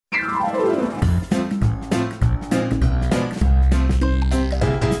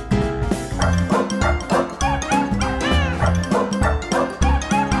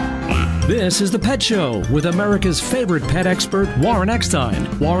This is The Pet Show with America's favorite pet expert, Warren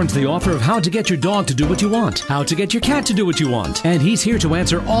Eckstein. Warren's the author of How to Get Your Dog to Do What You Want, How to Get Your Cat to Do What You Want, and he's here to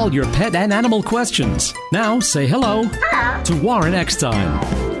answer all your pet and animal questions. Now, say hello to Warren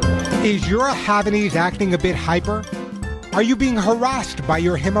Eckstein. Is your Havanese acting a bit hyper? Are you being harassed by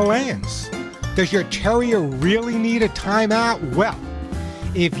your Himalayans? Does your terrier really need a timeout? Well,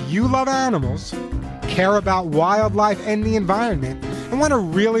 if you love animals, care about wildlife and the environment, and want to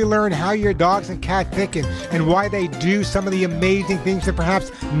really learn how your dogs and cat think and why they do some of the amazing things and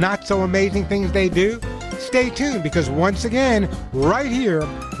perhaps not so amazing things they do, stay tuned, because once again, right here,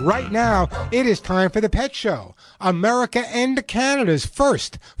 right now, it is time for The Pet Show, America and Canada's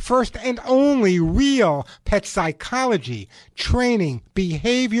first and only real pet psychology, training,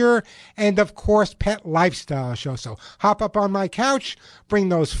 behavior, and of course, pet lifestyle show. So hop up on my couch, bring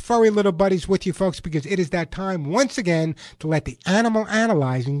those furry little buddies with you, folks, because it is that time once again to let the animal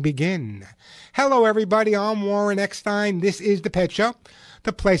analyzing begin. Hello, everybody. I'm Warren Eckstein. This is The Pet Show,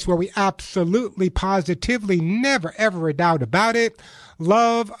 the place where we absolutely, positively, never, ever a doubt about it,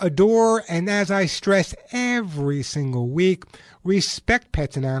 love, adore, and as I stress every single week, respect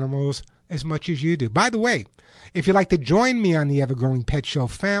pets and animals as much as you do. By the way, if you'd like to join me on the ever-growing Pet Show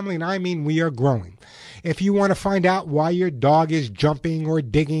family, and I mean we are growing, if you want to find out why your dog is jumping or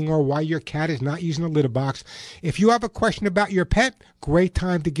digging or why your cat is not using a litter box, if you have a question about your pet, great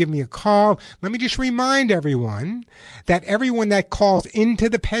time to give me a call. Let me just remind everyone that everyone that calls into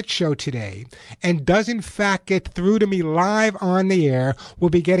the Pet Show today and does in fact get through to me live on the air will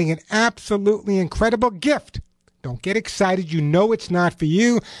be getting an absolutely incredible gift. Don't get excited. You know it's not for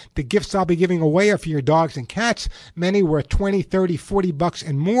you. The gifts I'll be giving away are for your dogs and cats. Many worth $20, $30, $40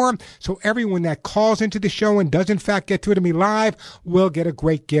 and more. So everyone that calls into the show and does in fact get through to me live will get a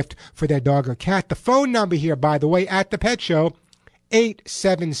great gift for their dog or cat. The phone number here, by the way, at the Pet Show,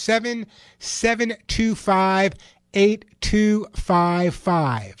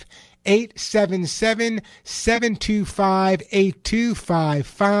 877-725-8255.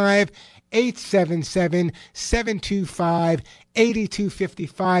 877-725-8255.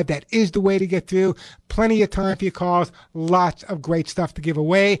 877-725-8255. That is the way to get through. Plenty of time for your calls. Lots of great stuff to give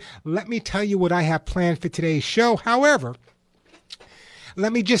away. Let me tell you what I have planned for today's show. However,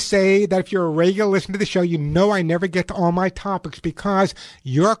 let me just say that if you're a regular listener to the show, you know I never get to all my topics because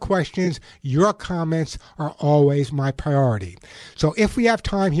your questions, your comments are always my priority. So if we have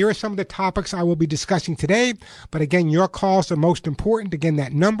time, here are some of the topics I will be discussing today. But again, your calls are most important. Again,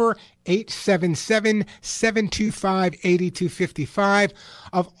 that number, 877-725-8255.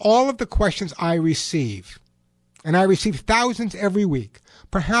 Of all of the questions I receive, and I receive thousands every week,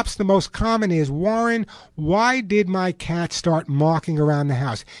 perhaps the most common is, Warren, why did my cat start marking around the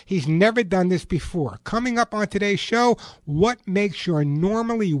house? He's never done this before. Coming up on today's show, what makes your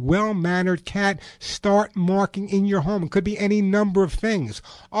normally well-mannered cat start marking in your home? It could be any number of things.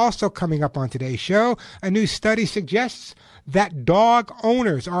 Also coming up on today's show, a new study suggests that dog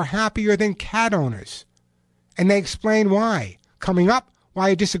owners are happier than cat owners. And they explain why. Coming up, why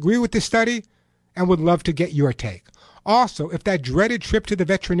I disagree with this study and would love to get your take. Also, if that dreaded trip to the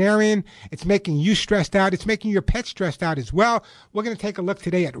veterinarian, it's making you stressed out, it's making your pet stressed out as well, we're going to take a look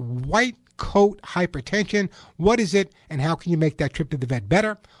today at white coat hypertension. What is it, and how can you make that trip to the vet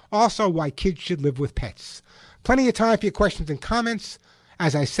better? Also, why kids should live with pets. Plenty of time for your questions and comments.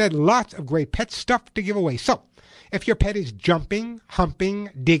 As I said, lots of great pet stuff to give away. So, if your pet is jumping, humping,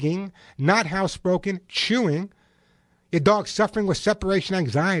 digging, not housebroken, chewing, your dog's suffering with separation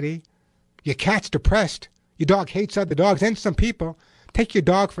anxiety, your cat's depressed, your dog hates other dogs and some people, take your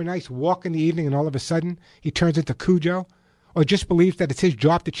dog for a nice walk in the evening and all of a sudden he turns into Cujo, or just believes that it's his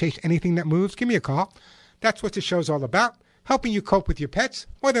job to chase anything that moves, give me a call. That's what the show's all about, helping you cope with your pets,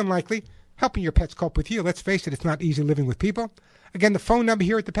 more than likely helping your pets cope with you. Let's face it, it's not easy living with people. Again, the phone number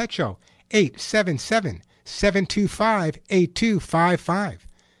here at the Pet Show, 877-725-8255.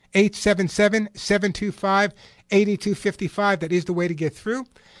 877-725-8255. That is the way to get through.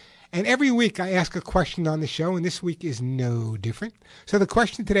 And every week I ask a question on the show, and this week is no different. So the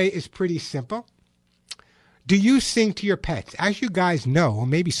question today is pretty simple. Do you sing to your pets? As you guys know, or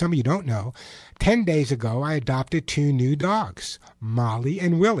maybe some of you don't know, 10 days ago I adopted 2 new dogs, Molly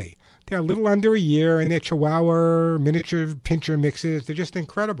and Willie. They're a little under a year, and they're Chihuahua miniature pinscher mixes. They're just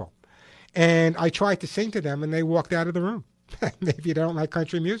incredible. And I tried to sing to them, and they walked out of the room. Maybe you don't like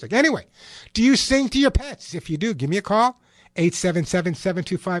country music. Anyway, do you sing to your pets? If you do, give me a call.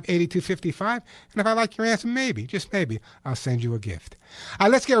 877-725-8255. And if I like your answer, maybe, just maybe, I'll send you a gift.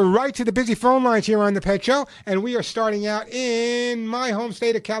 Let's get right to the busy phone lines here on The Pet Show. And we are starting out in my home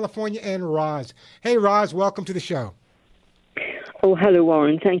state of California and Roz. Hey, Roz, welcome to the show. Oh, hello,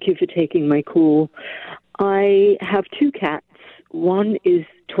 Warren. Thank you for taking my call. I have two cats. One is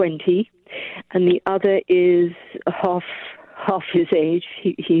 20, and the other is half his age.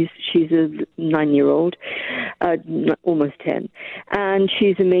 She's a 9-year-old, almost 10, and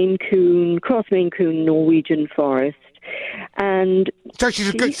she's a Maine Coon, cross Maine Coon, Norwegian Forest. And so she's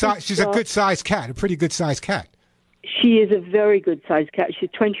a good size. She's a good sized cat, a pretty good sized cat. She is a very good sized cat. She's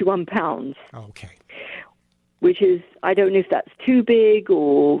 21 pounds. Okay. Which is, I don't know if that's too big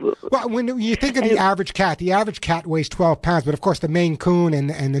or... Well, when you think of the average cat weighs 12 pounds, but of course the Maine Coon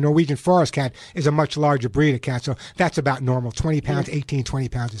and the Norwegian Forest cat is a much larger breed of cat, so that's about normal. 20 pounds, 18, 20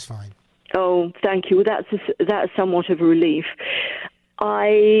 pounds is fine. Oh, thank you. That's somewhat of a relief.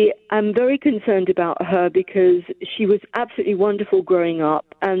 I am very concerned about her because she was absolutely wonderful growing up,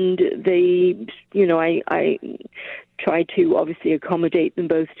 and I tried to obviously accommodate them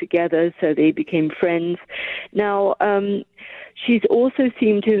both together, so they became friends. Now, she's also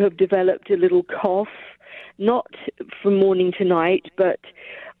seemed to have developed a little cough, not from morning to night, but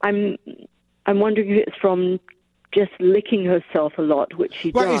I'm wondering if it's from just licking herself a lot, which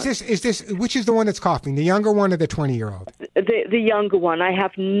she does. Is this which is the one that's coughing, the younger one or the 20-year-old? The younger one. I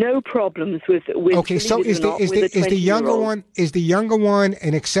have no problems with. Okay, so is the younger one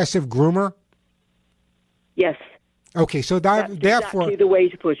an excessive groomer? Yes. Okay, so that's therefore exactly the way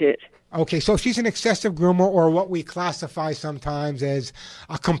to put it. Okay, so if she's an excessive groomer, or what we classify sometimes as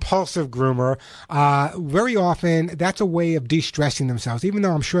a compulsive groomer, very often that's a way of de-stressing themselves. Even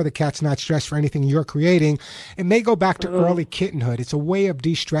though I'm sure the cat's not stressed for anything you're creating, it may go back to early kittenhood. It's a way of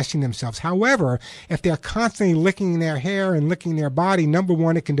de-stressing themselves. However, if they're constantly licking their hair and licking their body, number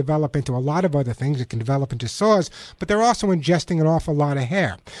one, it can develop into a lot of other things. It can develop into sores, but they're also ingesting an awful lot of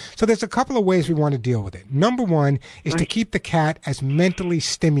hair. So there's a couple of ways we want to deal with it. Number one is to keep the cat as mentally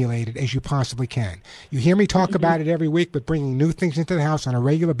stimulated as you possibly can. You hear me talk about it every week, but bringing new things into the house on a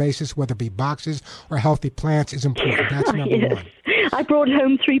regular basis, whether it be boxes or healthy plants, is important. That's number one. I brought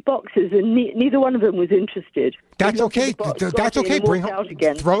home 3 boxes, and neither one of them was interested. That's okay. That's okay. Bring home.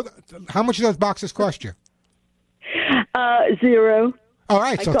 How much do those boxes cost you? $0. All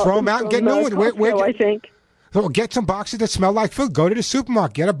right, so throw them out and get new ones. I think. So get some boxes that smell like food. Go to the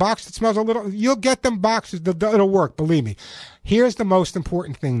supermarket. Get a box that smells a little. You'll get them boxes. It'll work, believe me. Here's the most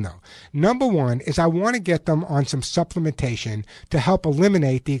important thing, though. Number one is I want to get them on some supplementation to help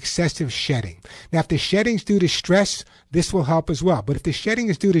eliminate the excessive shedding. Now, if the shedding's due to stress, this will help as well. But if the shedding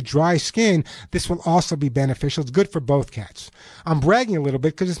is due to dry skin, this will also be beneficial. It's good for both cats. I'm bragging a little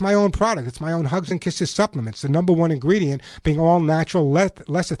bit because it's my own product. It's my own Hugs and Kisses supplements. The number one ingredient being all natural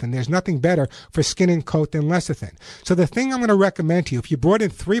lecithin. There's nothing better for skin and coat than lecithin. So the thing I'm going to recommend to you, if you brought in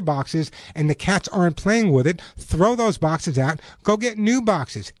 3 boxes and the cats aren't playing with it, throw those boxes out. Go get new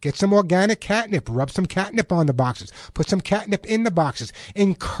boxes. Get some organic catnip. Rub some catnip on the boxes. Put some catnip in the boxes.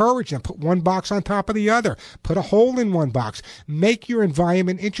 Encourage them. Put one box on top of the other. Put a hole in one box. Make your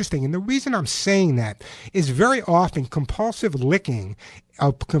environment interesting. And the reason I'm saying that is very often compulsive licking,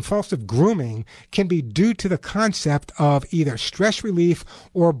 compulsive grooming can be due to the concept of either stress relief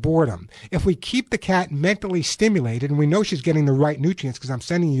or boredom. If we keep the cat mentally stimulated, and we know she's getting the right nutrients because I'm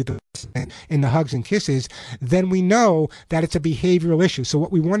sending you in the Hugs and Kisses, then we know that it's a behavioral issue. So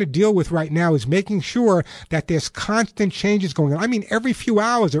what we want to deal with right now is making sure that there's constant changes going on. I mean, every few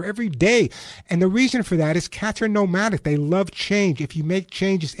hours or every day. And the reason for that is cats are nomadic. They love change. If you make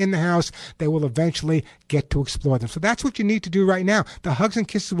changes in the house, they will eventually get to explore them. So that's what you need to do right now. The Hugs and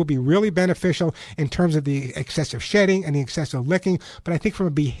Kisses will be really beneficial in terms of the excessive shedding and the excessive licking. But I think from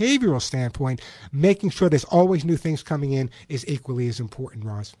a behavioral standpoint, making sure there's always new things coming in is equally as important,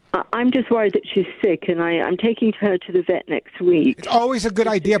 Roz. I'm just worried that she's sick, and I'm taking her to the vet next week. It's always a good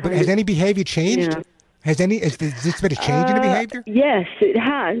idea, but has any behavior changed? Yeah. Has this been a change in the behavior? Yes, it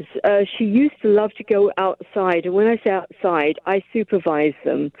has. She used to love to go outside, and when I say outside, I supervise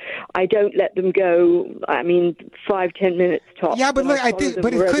them. I don't let them go. 5-10 minutes tops. Yeah, but look,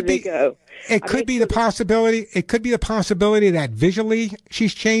 it could be the possibility. It could be the possibility that visually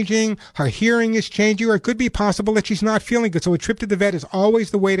she's changing, her hearing is changing, or it could be possible that she's not feeling good. So a trip to the vet is always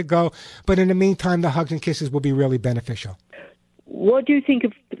the way to go. But in the meantime, the Hugs and Kisses will be really beneficial. What do you think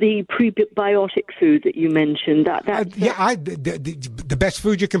of the prebiotic food that you mentioned? The best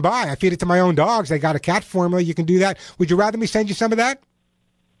food you can buy. I feed it to my own dogs. They got a cat formula. You can do that. Would you rather me send you some of that?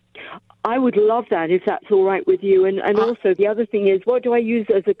 I would love that if that's all right with you. And also the other thing is, what do I use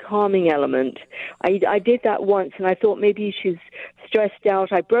as a calming element? I did that once, and I thought maybe she's stressed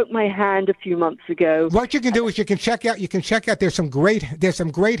out. I broke my hand a few months ago. What you can do is you can check out. There's some great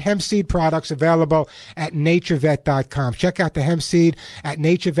hemp seed products available at naturevet.com. Check out the hemp seed at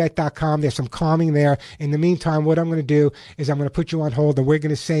naturevet.com. There's some calming there. In the meantime, what I'm going to do is I'm going to put you on hold, and we're going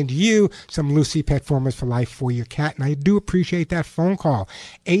to send you some Lucy Pet Formulas for Life for your cat. And I do appreciate that phone call.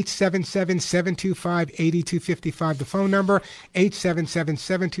 877-725-8255. The phone number,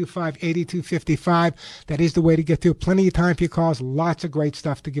 877-725-8255. That is the way to get through. Plenty of time for your calls. Lots of great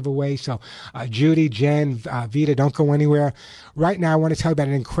stuff to give away. So Judy, Jen, Vita, don't go anywhere. Right now, I want to tell you about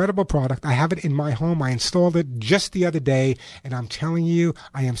an incredible product. I have it in my home. I installed it just the other day, and I'm telling you,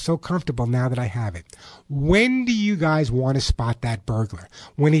 I am so comfortable now that I have it. When do you guys want to spot that burglar?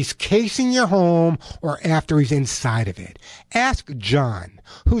 When he's casing your home or after he's inside of it? Ask John,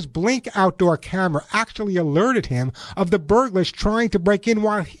 whose Blink outdoor camera actually alerted him of the burglars trying to break in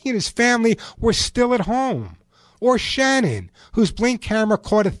while he and his family were still at home. Or Shannon, whose Blink camera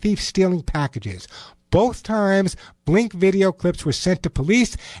caught a thief stealing packages. Both times, Blink video clips were sent to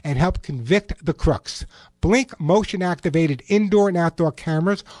police and helped convict the crooks. Blink motion-activated indoor and outdoor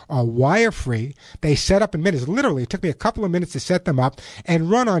cameras are wire-free. They set up in minutes. Literally, it took me a couple of minutes to set them up and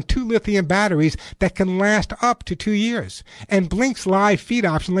run on 2 lithium batteries that can last up to 2 years. And Blink's live feed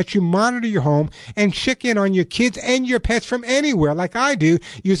option lets you monitor your home and check in on your kids and your pets from anywhere, like I do,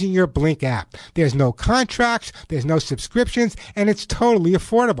 using your Blink app. There's no contracts, there's no subscriptions, and it's totally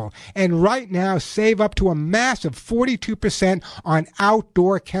affordable. And right now, save up to a massive 42% on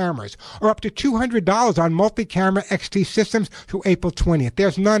outdoor cameras, or up to $200 on multi-camera XT systems through April 20th.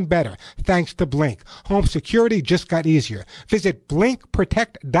 There's none better, thanks to Blink. Home security just got easier. Visit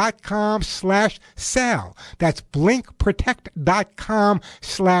blinkprotect.com/sal. That's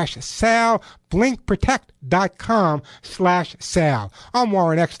blinkprotect.com/sal. blinkprotect.com/sal. I'm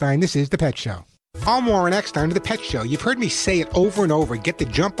Warren Eckstein. This is The Pet Show. I'm Warren Eckstein of The Pet Show. You've heard me say it over and over. Get the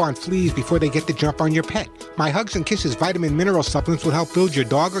jump on fleas before they get the jump on your pet. My Hugs and Kisses vitamin mineral supplements will help build your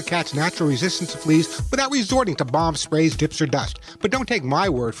dog or cat's natural resistance to fleas without resorting to bombs, sprays, dips, or dust. But don't take my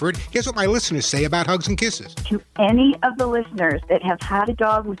word for it. Here's what my listeners say about Hugs and Kisses. To any of the listeners that have had a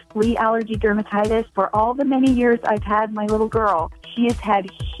dog with flea allergy dermatitis, for all the many years I've had my little girl, she has had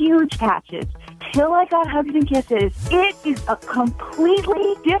huge patches. Till I got Hugs and Kisses, it is a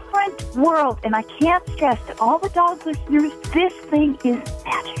completely different world, and I can't stress to all the dog listeners, this thing is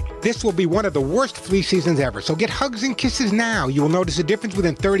magic. This will be one of the worst flea seasons ever, so get Hugs and Kisses now. You will notice a difference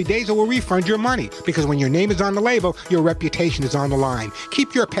within 30 days or we'll refund your money, because when your name is on the label, your reputation is on the line.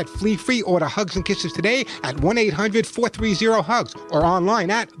 Keep your pet flea-free. Order Hugs and Kisses today at 1-800-430-HUGS or online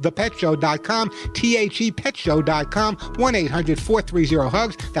at ThePetShow.com, ThePetShow.com,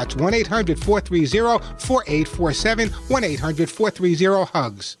 1-800-430-HUGS. That's 1-800-430-4847,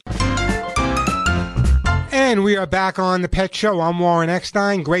 1-800-430-HUGS. And we are back on The Pet Show. I'm Warren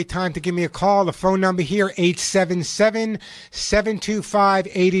Eckstein. Great time to give me a call. The phone number here,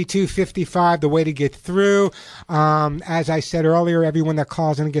 877-725-8255, the way to get through. As I said earlier, everyone that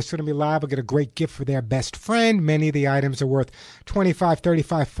calls in and gets through to me live will get a great gift for their best friend. Many of the items are worth $25,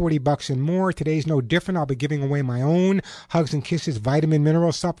 $35, $40 and more. Today's no different. I'll be giving away my own Hugs and Kisses vitamin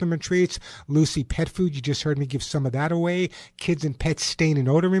mineral supplement treats. Lucy Pet Food, you just heard me give some of that away. Kids and Pets Stain and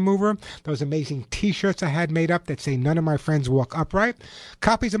Odor Remover. Those amazing T-shirts I had made up that say none of my friends walk upright.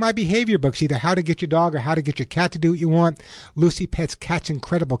 Copies of my behavior books, either How to Get Your Dog or How to Get Your Cat to Do What You Want. Lucy Pet's Cat's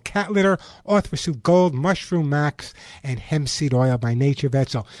Incredible Cat Litter, Orthosoup Gold, Mushroom Max, and Hemp Seed Oil by Nature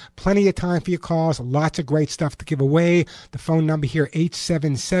Vet. So plenty of time for your calls. Lots of great stuff to give away. The phone number here,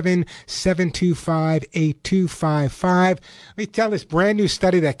 877-725-8255. Let me tell this brand new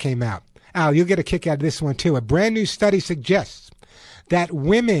study that came out. Al, you'll get a kick out of this one too. A brand new study suggests that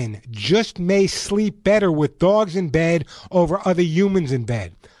women just may sleep better with dogs in bed over other humans in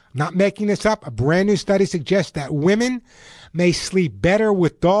bed. I'm not making this up. A brand new study suggests that women may sleep better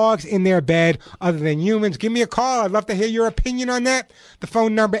with dogs in their bed other than humans. Give me a call. I'd love to hear your opinion on that. The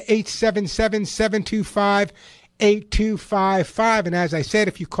phone number, 877-725-8255. And as I said,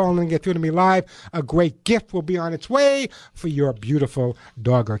 if you call in and get through to me live, a great gift will be on its way for your beautiful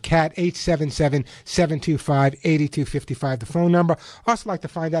dog or cat. 877-725-8255, the phone number. Also like to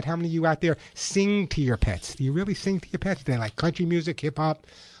find out how many of you out there sing to your pets. Do you really sing to your pets? Do they like country music, hip-hop,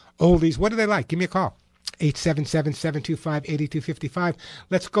 oldies? What do they like? Give me a call. 877-725-8255.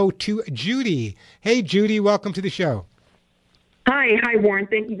 Let's go to Judy. Hey, Judy, welcome to the show. Hi, Warren.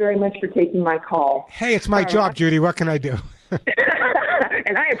 Thank you very much for taking my call. Hey, it's my job, Judy. What can I do?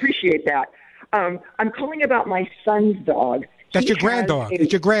 And I appreciate that. I'm calling about my son's dog. That's your grand dog.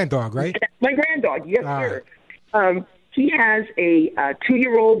 It's your grand dog, right? My grand dog, yes, All sir. He has a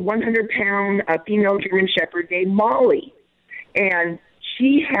 2-year-old, 100-pound female German Shepherd named Molly. And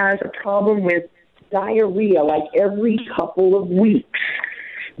she has a problem with diarrhea like every couple of weeks.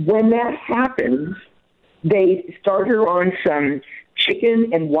 When that happens, they start her on some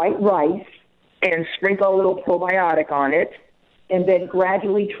chicken and white rice and sprinkle a little probiotic on it, and then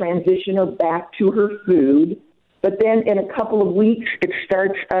gradually transition her back to her food. But then in a couple of weeks, it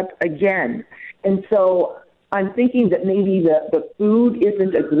starts up again. And so I'm thinking that maybe the food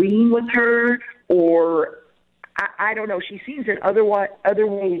isn't agreeing with her, or I don't know. She seems in other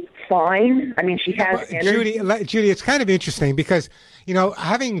ways fine. I mean, she has energy. Judy, it's kind of interesting because,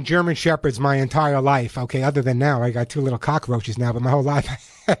 having German Shepherds my entire life, okay, other than now, I got 2 little cockroaches now, but my whole life I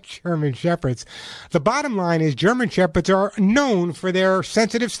had German Shepherds. The bottom line is German Shepherds are known for their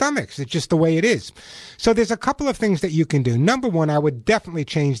sensitive stomachs. It's just the way it is. So there's a couple of things that you can do. Number one, I would definitely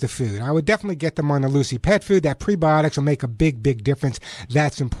change the food. I would definitely get them on the Lucy pet food. That prebiotics will make a big, big difference.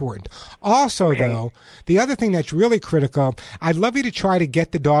 That's important. Also, though, the other thing that's really critical, I'd love you to try to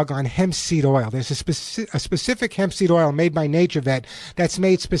get the dog on hemp seed oil. There's a specific hemp seed oil made by NatureVet that's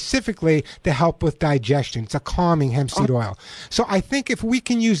made specifically to help with digestion. It's a calming hemp seed oil. So I think if we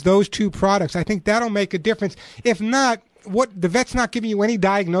can use those 2 products, I think that'll make a difference. If not, the vet's not giving you any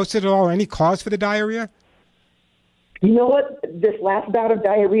diagnosis at all or any cause for the diarrhea? You know what? This last bout of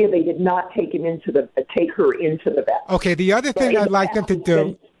diarrhea, they did not take her into the vet. Okay, the other thing I'd like them to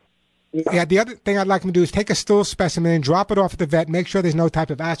do... Yeah, the other thing I'd like them to do is take a stool specimen and drop it off at the vet. Make sure there's no type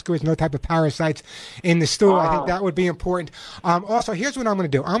of ascaris, no type of parasites in the stool. I think that would be important. Also, here's what I'm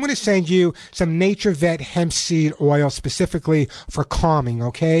going to do. I'm going to send you some NatureVet hemp seed oil specifically for calming,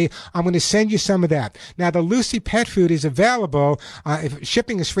 okay? I'm going to send you some of that. Now, the Lucy pet food is available. If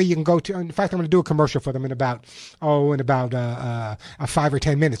shipping is free, you can go to... In fact, I'm going to do a commercial for them in about 5 or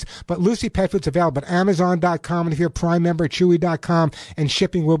 10 minutes. But Lucy pet food's available at Amazon.com, and if you're a Prime member, Chewy.com, and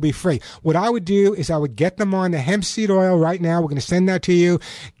shipping will be free. What I would do is I would get them on the hemp seed oil right now. We're going to send that to you.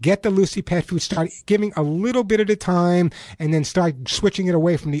 Get the Lucy pet food, start giving a little bit at a time, and then start switching it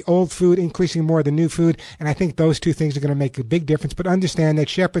away from the old food, increasing more of the new food. And I think those 2 things are going to make a big difference. But understand that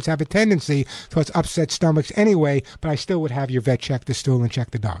shepherds have a tendency towards upset stomachs anyway, but I still would have your vet check the stool and check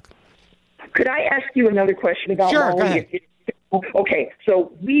the dog. Could I ask you another question about Sure, Molly? go ahead. Okay,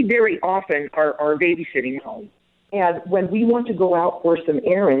 so we very often are babysitting Molly. And when we want to go out for some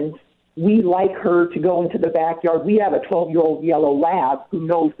errands, we like her to go into the backyard. We have a 12-year-old yellow lab who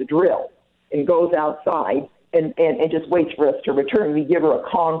knows the drill and goes outside and just waits for us to return. We give her a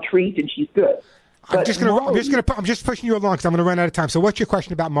calm treat, and she's good. I'm just pushing you along because I'm going to run out of time. So what's your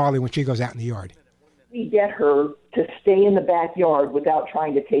question about Molly when she goes out in the yard? We get her to stay in the backyard without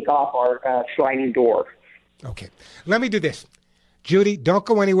trying to take off our sliding door. Okay. Let me do this. Judy, don't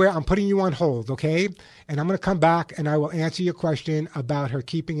go anywhere. I'm putting you on hold, okay? And I'm going to come back and I will answer your question about her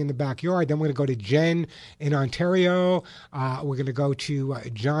keeping in the backyard. Then we're going to go to Jen in Ontario. We're going to go to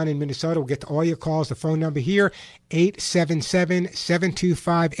John in Minnesota. We'll get to all your calls. The phone number here,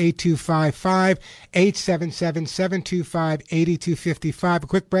 877-725-8255, 877-725-8255. A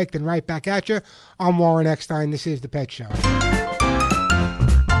quick break, then right back at you. I'm Warren Eckstein. This is The Pet Show.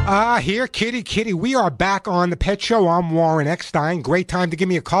 Here, kitty. We are back on The Pet Show. I'm Warren Eckstein. Great time to give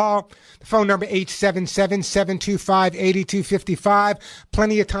me a call. The phone number, 877-725-8255.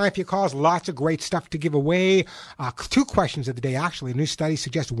 Plenty of time for your calls. Lots of great stuff to give away. 2 questions of the day, actually. A new study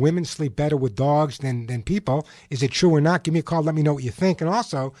suggests women sleep better with dogs than people. Is it true or not? Give me a call. Let me know what you think. And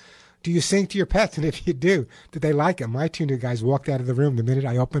also, do you sing to your pets? And if you do they like it? My 2 new guys walked out of the room the minute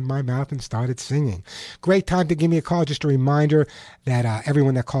I opened my mouth and started singing. Great time to give me a call. Just a reminder that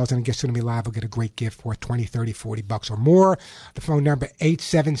everyone that calls in and gets to me live will get a great gift worth $20, $30, $40 or more. The phone number,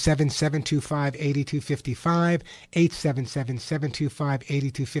 877-725-8255,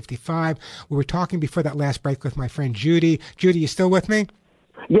 877-725-8255. We were talking before that last break with my friend Judy. Judy, you still with me?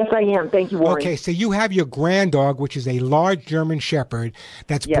 Yes, I am. Thank you, Warren. Okay, so you have your grand dog, which is a large German Shepherd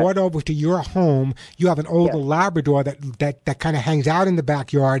that's brought over to your home. You have an older Labrador that kind of hangs out in the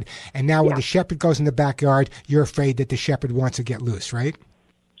backyard. And now when the Shepherd goes in the backyard, you're afraid that the Shepherd wants to get loose, right?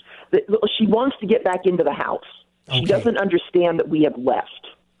 She wants to get back into the house. She doesn't understand that we have left.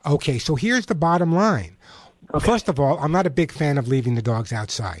 Okay, so here's the bottom line. First of all, I'm not a big fan of leaving the dogs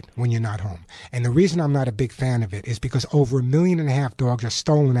outside when you're not home. And the reason I'm not a big fan of it is because over 1.5 million dogs are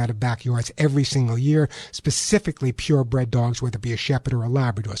stolen out of backyards every single year, specifically purebred dogs, whether it be a Shepherd or a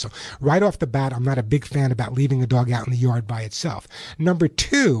Labrador. So right off the bat, I'm not a big fan about leaving a dog out in the yard by itself. Number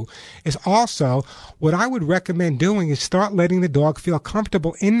two is also what I would recommend doing is start letting the dog feel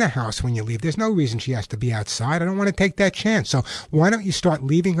comfortable in the house when you leave. There's no reason she has to be outside. I don't want to take that chance. So why don't you start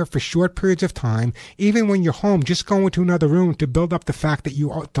leaving her for short periods of time, even when you're home, just go into another room to build up the fact that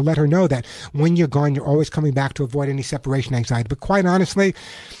to let her know that when you're gone, you're always coming back to avoid any separation anxiety. But quite honestly,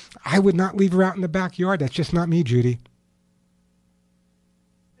 I would not leave her out in the backyard. That's just not me, Judy.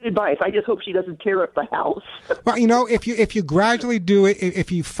 Advice. I just hope she doesn't tear up the house. Well, if you gradually do it,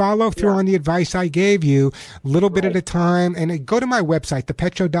 if you follow through on the advice I gave you, a little bit at a time, and go to my website,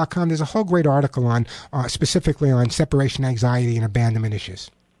 ThePetShow.com. There's a whole great article on specifically on separation anxiety and abandonment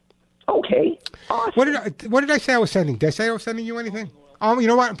issues. Okay. Awesome. What did I say I was sending? Did I say I was sending you anything? Oh, you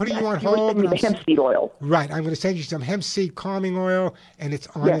know what? I'm putting you on hold. You were sending me the hemp seed oil. Right. I'm going to send you some hemp seed calming oil, and it's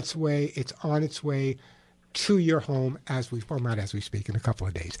on its way. It's on its way to your home not as we speak, in a couple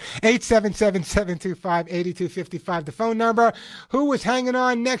of days. 877-725-8255, the phone number. Who was hanging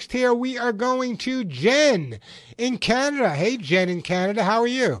on next here? We are going to Jen in Canada. Hey, Jen in Canada. How are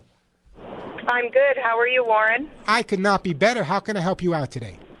you? I'm good. How are you, Warren? I could not be better. How can I help you out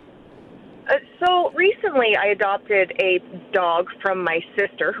today? So recently I adopted a dog from my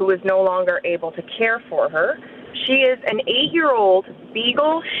sister who is no longer able to care for her. She is an 8-year-old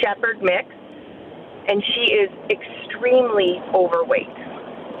Beagle Shepherd mix, and she is extremely overweight.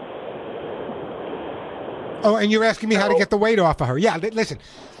 Oh, and you're asking me how to get the weight off of her. Yeah, listen.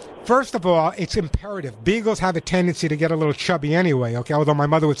 First of all, it's imperative. Beagles have a tendency to get a little chubby anyway, okay? Although my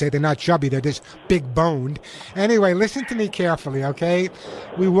mother would say they're not chubby, they're just big boned. Anyway, listen to me carefully, okay?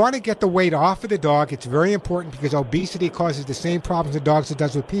 We want to get the weight off of the dog. It's very important because obesity causes the same problems in dogs it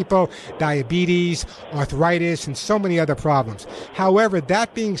does with people, diabetes, arthritis, and so many other problems. However,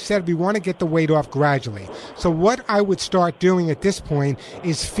 that being said, we want to get the weight off gradually. So what I would start doing at this point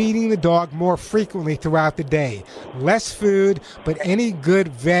is feeding the dog more frequently throughout the day. Less food, but any good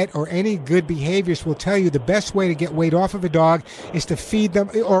vet or any good behaviors will tell you the best way to get weight off of a dog is to feed them,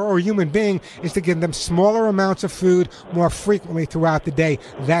 or a human being, is to give them smaller amounts of food more frequently throughout the day.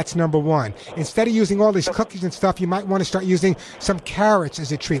 That's number one. Instead of using all these cookies and stuff, you might want to start using some carrots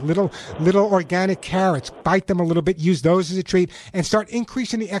as a treat, little organic carrots. Bite them a little bit, use those as a treat, and start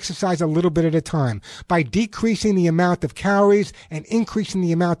increasing the exercise a little bit at a time. By decreasing the amount of calories and increasing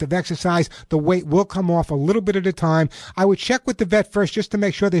the amount of exercise, the weight will come off a little bit at a time. I would check with the vet first just to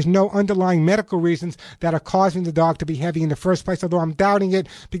make sure there's no underlying medical reasons that are causing the dog to be heavy in the first place, although I'm doubting it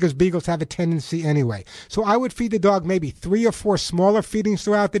because beagles have a tendency anyway. So I would feed the dog maybe 3 or 4 smaller feedings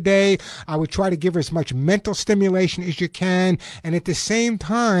throughout the day. I would try to give her as much mental stimulation as you can. And at the same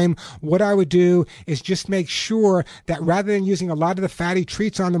time, what I would do is just make sure that rather than using a lot of the fatty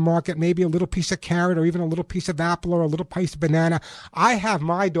treats on the market, maybe a little piece of carrot or even a little piece of apple or a little piece of banana, I have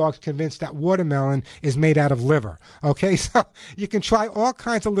my dogs convinced that watermelon is made out of liver. Okay, so you can try all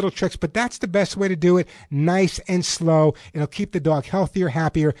kinds of little tricks, but that's the best way to do it. Nice and slow. It'll keep the dog healthier,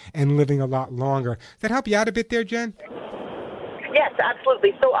 happier, and living a lot longer. Does that help you out a bit there, Jen? Yes,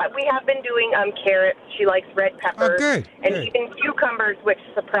 absolutely. So we have been doing carrots. She likes red peppers. Oh, good. And even cucumbers, which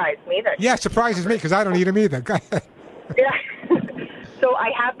surprised me. Surprises me because I don't eat them either. Go ahead. Yeah. So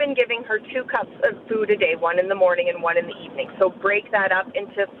I have been giving her 2 cups of food a day, 1 in the morning and 1 in the evening. So break that up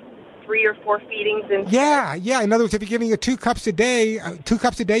into 3 or 4 feedings. Yeah. In other words, if you're giving her 2 cups a day, 2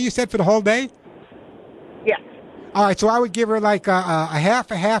 cups a day, you said, for the whole day? Yes. All right, so I would give her like a half,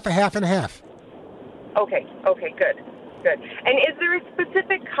 and a half. Okay, good. And is there a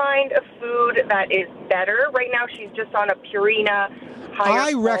specific kind of food that is better? Right now she's just on a Purina.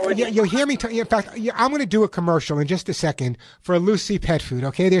 I reckon, you'll hear me. In fact, I'm going to do a commercial in just a second for Lucy Pet Food,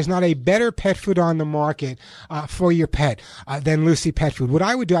 okay? There's not a better pet food on the market for your pet than Lucy Pet Food. What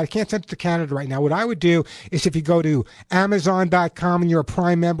I would do, I can't send it to Canada right now. What I would do is if you go to Amazon.com and you're a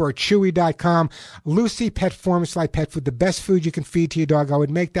Prime member or Chewy.com, Lucy Pet Formula Pet Food, the best food you can feed to your dog. I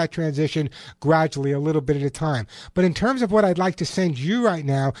would make that transition gradually, a little bit at a time. But in terms of what I'd like to send you right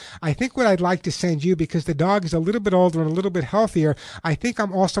now, I think what I'd like to send you, because the dog is a little bit older and a little bit healthier, I think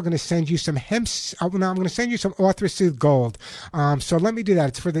I'm also going to send you some I'm going to send you some Orthrosoothe Gold. So let me do that.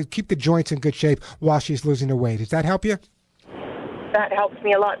 It's for keep the joints in good shape while she's losing her weight. Does that help you? That helps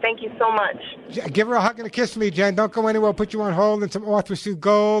me a lot. Thank you so much. Give her a hug and a kiss for me, Jen. Don't go anywhere. We'll put you on hold, and some Orthrosoothe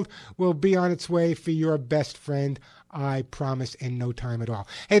Gold will be on its way for your best friend I promise, in no time at all.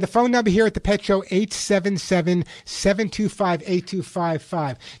 Hey, the phone number here at the Pet Show,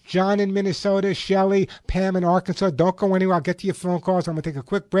 877-725-8255. John in Minnesota, Shelley, Pam in Arkansas. Don't go anywhere. I'll get to your phone calls. I'm going to take a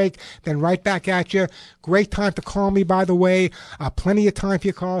quick break, then right back at you. Great time to call me, by the way. Plenty of time for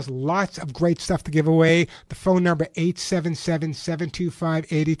your calls. Lots of great stuff to give away. The phone number,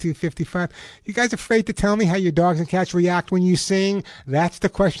 877-725-8255. You guys afraid to tell me how your dogs and cats react when you sing? That's the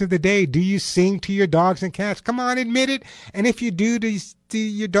question of the day. Do you sing to your dogs and cats? Come on, admit it. And if you do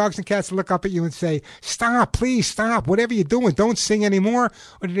your dogs and cats look up at you and say, stop, please stop, whatever you're doing, don't sing anymore?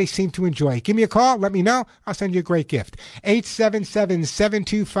 Or do they seem to enjoy it? Give me a call. Let me know. I'll send you a great gift.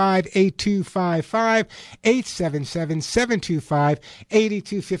 877-725-8255.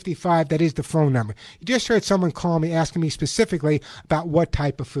 877-725-8255. That is the phone number. You just heard someone call me asking me specifically about what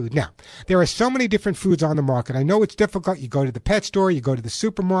type of food. Now, there are so many different foods on the market. I know it's difficult. You go to the pet store, you go to the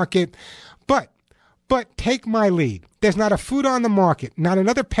supermarket, but take my lead. There's not a food on the market, not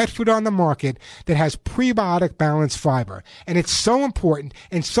another pet food on the market that has prebiotic balanced fiber. And it's so important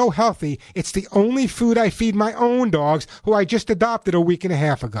and so healthy. It's the only food I feed my own dogs, who I just adopted a week and a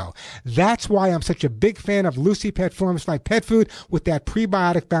half ago. That's why I'm such a big fan of Lucy Pet Fortified Pet Food with that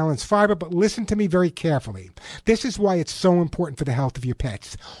prebiotic balanced fiber. But listen to me very carefully. This is why it's so important for the health of your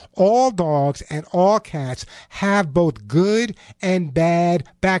pets. All dogs and all cats have both good and bad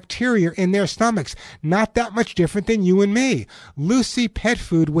bacteria in their stomachs. Not that much different than you and me. Lucy Pet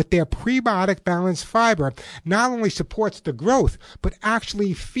Food with their prebiotic balanced fiber not only supports the growth, but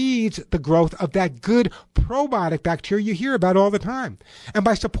actually feeds the growth of that good probiotic bacteria you hear about all the time. And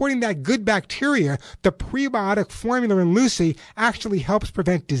by supporting that good bacteria, the prebiotic formula in Lucy actually helps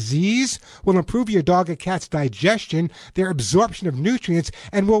prevent disease, will improve your dog or cat's digestion, their absorption of nutrients,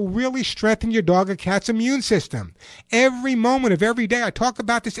 and will really strengthen your dog or cat's immune system. Every moment of every day, I talk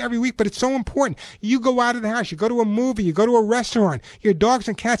about this every week, but it's so important. You go out of the house, you go to a movie, you go to a restaurant, your dogs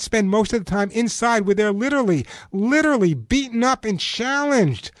and cats spend most of the time inside where they're literally beaten up and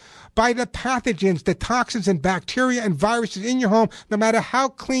challenged by the pathogens, the toxins and bacteria and viruses in your home. No matter how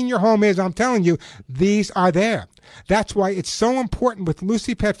clean your home is, I'm telling you, these are there. That's why it's so important with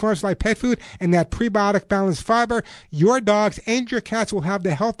Lucy Pet Fortified Pet Food and that prebiotic balanced fiber. Your dogs and your cats will have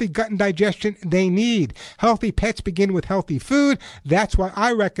the healthy gut and digestion they need. Healthy pets begin with healthy food. That's why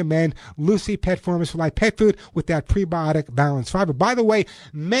I recommend Lucy Pet Fortified Pet Food with that prebiotic balanced fiber. By the way,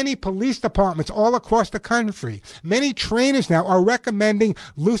 many police departments all across the country, many trainers now are recommending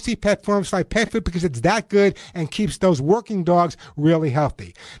Lucy Pet Fortified Pet Food because it's that good and keeps those working dogs really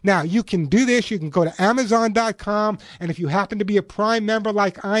healthy. Now, you can do this. You can go to Amazon.com. And if you happen to be a Prime member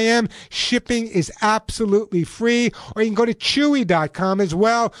like I am, shipping is absolutely free. Or you can go to Chewy.com as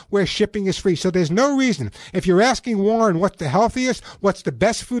well, where shipping is free. So there's no reason. If you're asking Warren what's the healthiest, what's the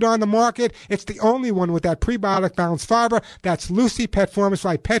best food on the market, it's the only one with that prebiotic balanced fiber. That's Lucy Pet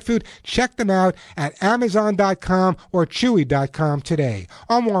Fortified Pet Food. Check them out at Amazon.com or Chewy.com today.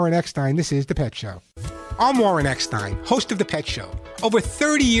 I'm Warren Eckstein. This is The Pet Show. I'm Warren Eckstein, host of The Pet Show. Over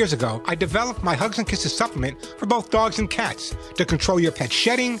 30 years ago, I developed my Hugs and Kisses supplement for both dogs and cats to control your pet's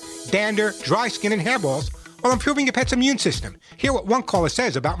shedding, dander, dry skin, and hairballs while improving your pet's immune system. Hear what one caller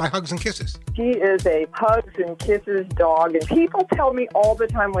says about my Hugs and Kisses. She is a Hugs and Kisses dog, and people tell me all the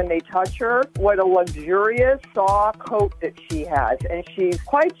time when they touch her what a luxurious, soft coat that she has, and she's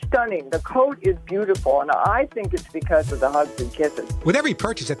quite stunning. The coat is beautiful, and I think it's because of the Hugs and Kisses. With every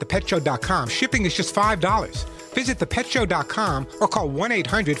purchase at ThePetShow.com, shipping is just $5. Visit ThePetShow.com or call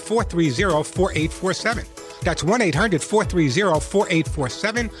 1-800-430-4847. That's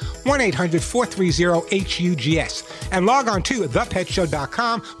 1-800-430-4847, 1-800-430-HUGS. And log on to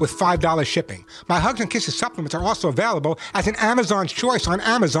ThePetShow.com with $5 shipping. My Hugs and Kisses supplements are also available as an Amazon's Choice on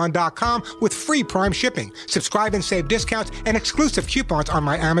Amazon.com with free Prime shipping. Subscribe and save discounts and exclusive coupons on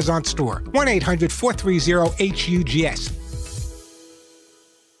my Amazon store. 1-800-430-HUGS.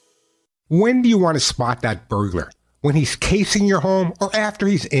 When do you want to spot that burglar? When he's casing your home or after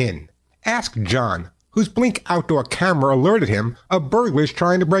he's in? Ask John, whose Blink outdoor camera alerted him of burglars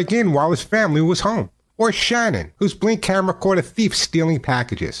trying to break in while his family was home. Or Shannon, whose Blink camera caught a thief stealing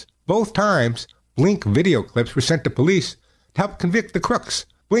packages. Both times, Blink video clips were sent to police to help convict the crooks.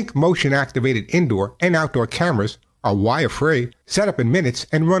 Blink motion-activated indoor and outdoor cameras are wire-free, set up in minutes,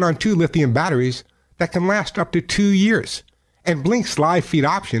 and run on 2 lithium batteries that can last up to 2 years. And Blink's live feed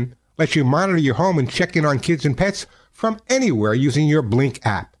option lets you monitor your home and check in on kids and pets from anywhere using your Blink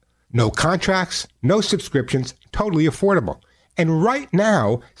app. No contracts, no subscriptions, totally affordable. And right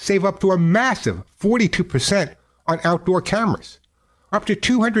now, save up to a massive 42% on outdoor cameras. Up to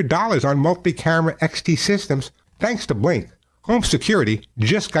 $200 on multi-camera XT systems thanks to Blink. Home security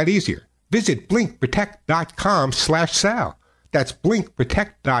just got easier. Visit blinkprotect.com/Sal. That's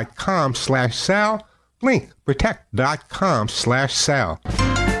blinkprotect.com/Sal. blinkprotect.com/Sal.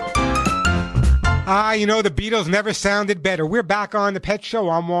 The Beatles never sounded better. We're back on The Pet Show.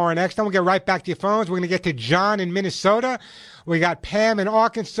 I'm Warren Eckstein. We'll get right back to your phones. We're going to get to John in Minnesota. We got Pam in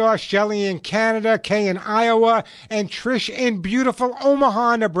Arkansas, Shelley in Canada, Kay in Iowa, and Trish in beautiful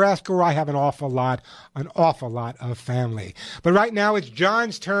Omaha, Nebraska, where I have an awful lot of family. But right now it's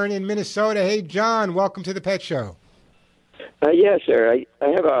John's turn in Minnesota. Hey, John, welcome to The Pet Show. Yes, sir. I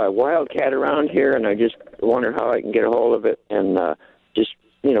have a wild cat around here, and I just wonder how I can get a hold of it and just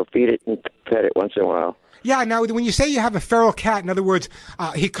feed it and pet it once in a while. Yeah, now, when you say you have a feral cat, in other words,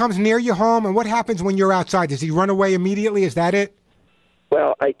 he comes near your home, and what happens when you're outside? Does he run away immediately? Is that it?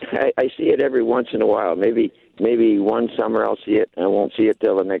 Well, I see it every once in a while. Maybe one summer I'll see it, and I won't see it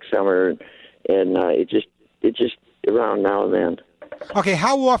till the next summer, and it's just around now and then. Okay,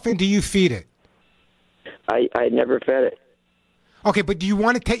 how often do you feed it? I never fed it. Okay, but do you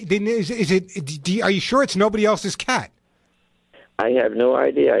want to take? Are you sure it's nobody else's cat? I have no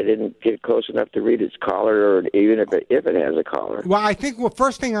idea. I didn't get close enough to read its collar, or even if it has a collar. Well, I think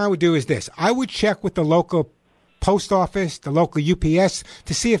first thing I would do is this. I would check with the local post office, the local UPS,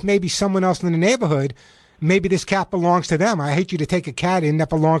 to see if maybe someone else in the neighborhood, maybe this cat belongs to them. I hate you to take a cat in that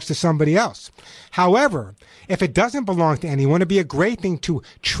belongs to somebody else. However, if it doesn't belong to anyone, it'd be a great thing to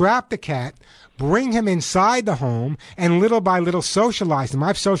trap the cat, bring him inside the home, and little by little socialize him.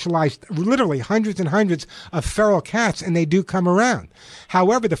 I've socialized literally hundreds and hundreds of feral cats, and they do come around.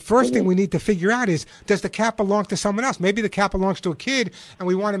 However, the first thing we need to figure out is, does the cat belong to someone else? Maybe the cat belongs to a kid, and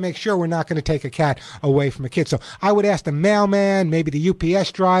we want to make sure we're not going to take a cat away from a kid. So I would ask the mailman, maybe the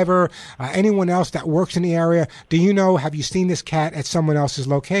UPS driver, anyone else that works in the area, have you seen this cat at someone else's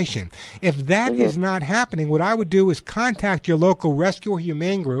location? If that is not happening, what I would do is contact your local rescue or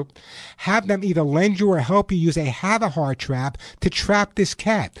humane group, have them either lend you or help you use a have-a-heart trap to trap this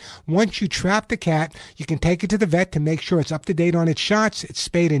cat. Once you trap the cat, you can take it to the vet to make sure it's up to date on its shots, it's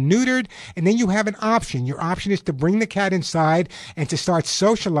spayed and neutered, and then you have an option. Your option is to bring the cat inside and to start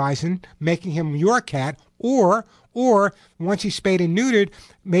socializing, making him your cat, or once he's spayed and neutered,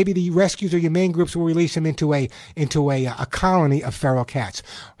 maybe the rescues or humane groups will release him into a colony of feral cats.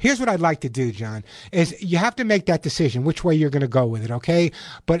 Here's what I'd like to do, John, is you have to make that decision which way you're going to go with it, okay?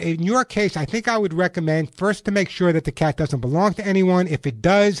 But in your case, I think I would recommend first to make sure that the cat doesn't belong to anyone. If it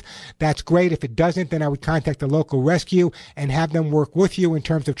does, that's great. If it doesn't, then I would contact the local rescue and have them work with you in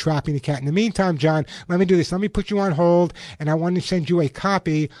terms of trapping the cat. In the meantime, John, let me do this. Let me put you on hold, and I want to send you a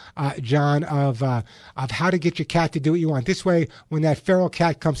copy, John, of how to get your cat to do what you want. This way, when that feral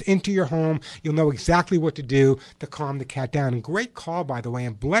cat comes into your home, you'll know exactly what to do to calm the cat down. And great call, by the way,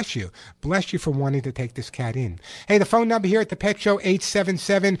 and bless you for wanting to take this cat in. Hey, the phone number here at the Pet Show,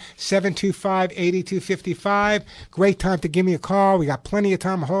 877-725-8255. Great time to give me a call. We got plenty of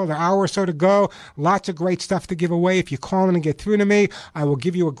time, a whole other hour or so to go. Lots of great stuff to give away. If you call in and get through to me, I will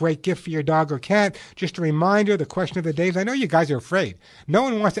give you a great gift for your dog or cat. Just a reminder, the question of the day is, I know you guys are afraid. No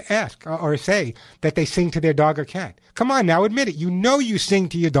one wants to ask or say that they sing to their dog or cat. Come on now, admit it. You know you sing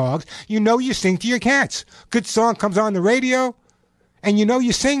to your dogs. You know you sing to your cats. Good song comes on the radio, and you know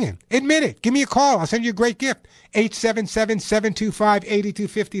you're singing. Admit it. Give me a call. I'll send you a great gift.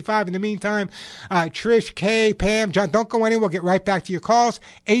 877-725-8255. In the meantime, Trish, Kay, Pam, John, don't go anywhere. We'll get right back to your calls.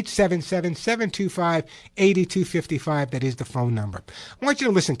 877-725-8255. That is the phone number. I want you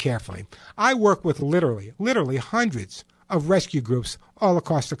to listen carefully. I work with literally hundreds of rescue groups all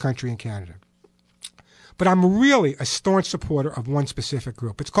across the country and Canada. But I'm really a staunch supporter of one specific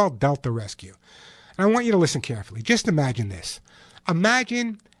group. It's called Delta Rescue. And I want you to listen carefully. Just imagine this.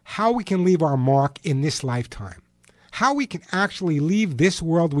 Imagine how we can leave our mark in this lifetime. How we can actually leave this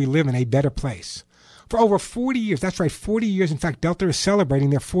world we live in a better place. For over 40 years, that's right, 40 years. In fact, Delta is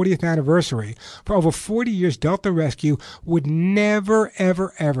celebrating their 40th anniversary. For over 40 years, Delta Rescue would never,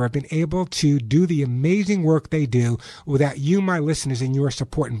 ever, ever have been able to do the amazing work they do without you, my listeners, and your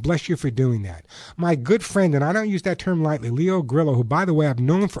support. And bless you for doing that. My good friend, and I don't use that term lightly, Leo Grillo, who, by the way, I've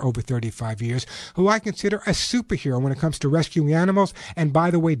known for over 35 years, who I consider a superhero when it comes to rescuing animals, and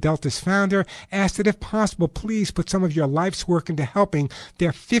by the way, Delta's founder, asked that if possible, please put some of your life's work into helping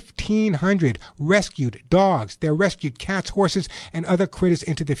their 1,500 rescue dogs, their rescued cats, horses, and other critters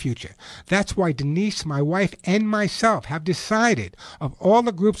into the future. That's why Denise, my wife, and myself have decided, of all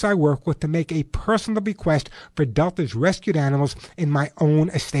the groups I work with, to make a personal bequest for Delta's rescued animals in my own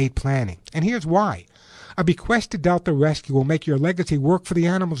estate planning. And here's why. A bequest to Delta Rescue will make your legacy work for the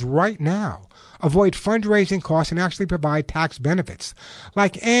animals right now, avoid fundraising costs, and actually provide tax benefits.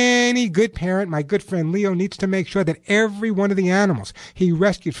 Like any good parent, my good friend Leo needs to make sure that every one of the animals he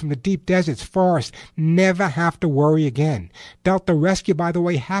rescued from the deep deserts, forests, never have to worry again. Delta Rescue, by the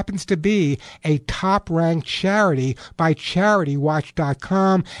way, happens to be a top-ranked charity by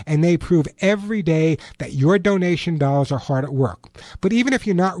CharityWatch.com, and they prove every day that your donation dollars are hard at work. But even if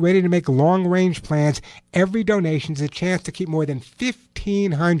you're not ready to make long-range plans, every donation is a chance to keep more than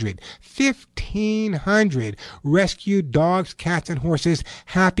 1,500 rescued dogs, cats, and horses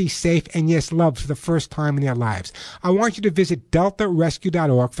happy, safe, and yes, loved for the first time in their lives. I want you to visit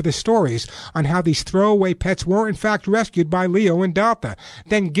deltarescue.org for the stories on how these throwaway pets were in fact rescued by Leo and Delta.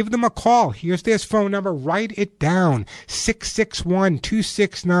 Then give them a call. Here's their phone number. Write it down.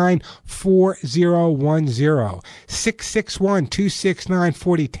 661-269-4010.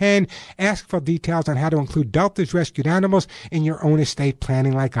 661-269-4010. Ask for details on how to include Delta's rescued animals in your own estate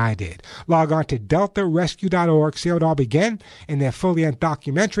planning like I did. Log on to deltarescue.org. See how it all began in their fully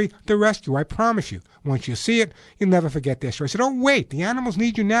documentary, The Rescue. I promise you, once you see it, you'll never forget their story. So don't wait. The animals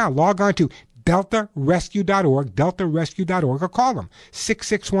need you now. Log on to deltarescue.org, deltarescue.org, or call them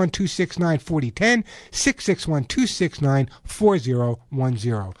 661-269-4010,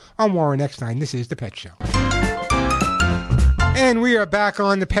 661-269-4010. I'm Warren Eckstein. This is The Pet Show. And we are back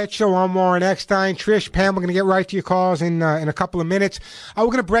on The Pet Show. I'm Warren Eckstein. Trish, Pam, we're going to get right to your calls in a couple of minutes. We're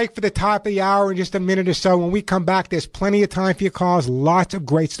going to break for the top of the hour in just a minute or so. When we come back, there's plenty of time for your calls. Lots of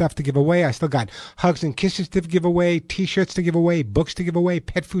great stuff to give away. I still got hugs and kisses to give away, T-shirts to give away, books to give away,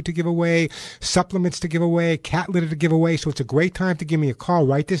 pet food to give away, supplements to give away, cat litter to give away. So it's a great time to give me a call.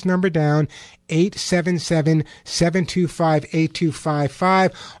 Write this number down,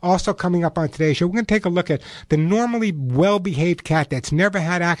 877-725-8255. Also coming up on today's show, we're going to take a look at the normally well-behaved cat that's never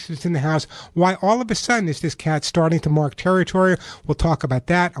had accidents in the house. Why all of a sudden is this cat starting to mark territory? We'll talk about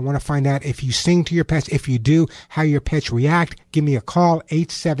that. I want to find out if you sing to your pets. If you do, how your pets react. Give me a call,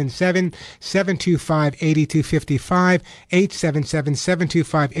 877-725-8255,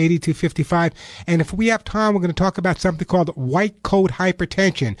 877-725-8255. And if we have time, we're going to talk about something called white coat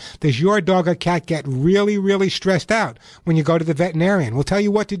hypertension. Does your dog or cat get really, really stressed out when you go to the veterinarian? We'll tell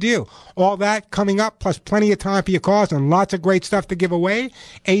you what to do. All that coming up, plus plenty of time for your calls and lots of great stuff to give away.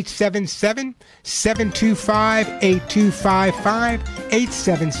 877-725-8255,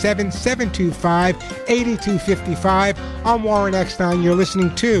 877-725-8255. I'm Warren Eckstein. You're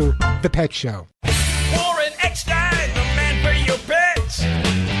listening to The Pet Show. Warren Eckstein, the man for your pets.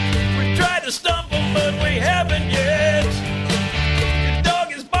 We tried to stumble, but we haven't yet. Your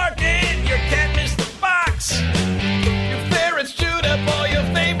dog is barking, your cat missed the box. Your ferret's chewed up all your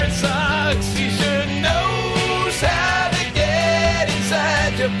favorite socks. You sure knows how to get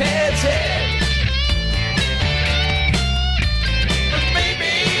inside your pet's head. But maybe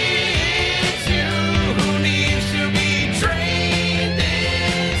it's you who needs to be trained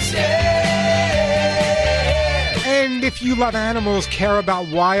instead. And if you love animals, care about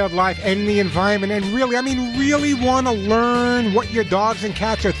wildlife and the environment, and really want to learn what your dogs and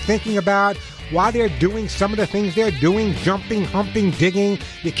cats are thinking about, why they're doing some of the things they're doing, jumping, humping, digging,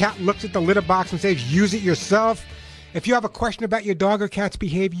 your cat looks at the litter box and says, use it yourself. If you have a question about your dog or cat's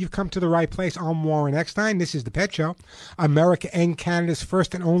behavior, you've come to the right place. I'm Warren Eckstein. This is The Pet Show, America and Canada's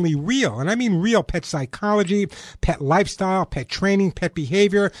first and only real, and I mean real, pet psychology, pet lifestyle, pet training, pet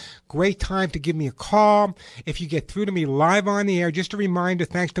behavior. Great time to give me a call. If you get through to me live on the air, just a reminder,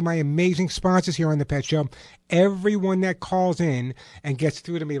 thanks to my amazing sponsors here on The Pet Show, everyone that calls in and gets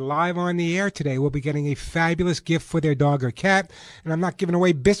through to me live on the air today will be getting a fabulous gift for their dog or cat. And I'm not giving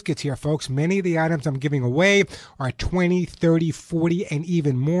away biscuits here, folks. Many of the items I'm giving away are 20, 30, 40, and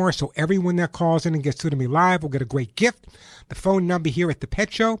even more. So everyone that calls in and gets through to me live will get a great gift. The phone number here at The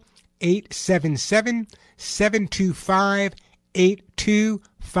Pet Show,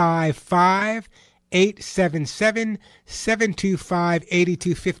 877-725-8255.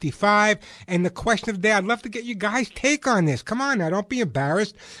 877-725-8255. And the question of the day, I'd love to get you guys' take on this. Come on now, don't be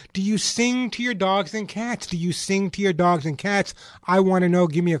embarrassed. Do you sing to your dogs and cats? Do you sing to your dogs and cats? I want to know.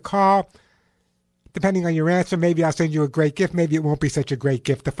 Give me a call. Depending on your answer, maybe I'll send you a great gift. Maybe it won't be such a great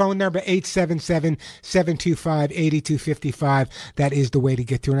gift. The phone number, 877-725-8255. That is the way to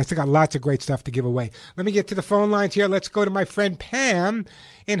get through. And I still got lots of great stuff to give away. Let me get to the phone lines here. Let's go to my friend Pam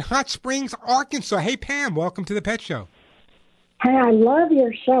in Hot Springs, Arkansas. Hey, Pam, welcome to The Pet Show. Hey, I love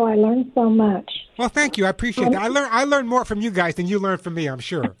your show. I learned so much. Well, thank you. I appreciate that. I learn more from you guys than you learn from me, I'm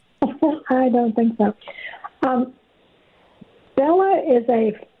sure. I don't think so. Bella is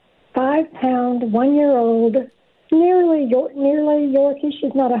a 5-pound, 1-year-old, nearly Yorkie.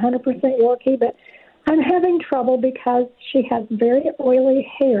 She's not 100% Yorkie, but I'm having trouble because she has very oily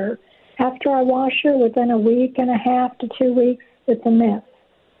hair, after I wash her within a week and a half to 2 weeks, it's a mess.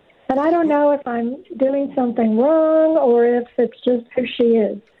 And I don't know if I'm doing something wrong or if it's just who she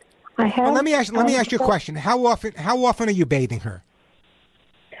is. Well, let me ask you a question. How often are you bathing her?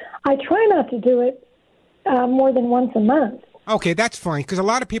 I try not to do it more than once a month. Okay, that's fine, because a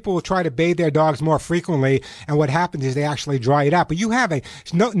lot of people will try to bathe their dogs more frequently, and what happens is they actually dry it out. But you have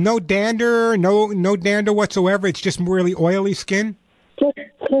no dander, no dander whatsoever. It's just really oily skin.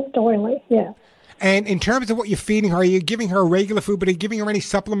 Just oily, yeah. And in terms of what you're feeding her, are you giving her regular food, but are you giving her any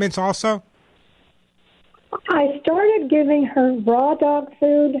supplements also? I started giving her raw dog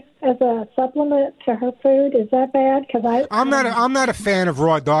food as a supplement to her food. Is that bad? Because I'm not a fan of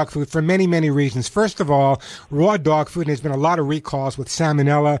raw dog food for many, many reasons. First of all, raw dog food, there's been a lot of recalls with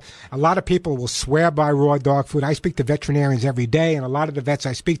salmonella. A lot of people will swear by raw dog food. I speak to veterinarians every day, and a lot of the vets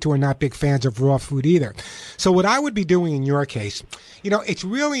I speak to are not big fans of raw food either. So what I would be doing in your case, it's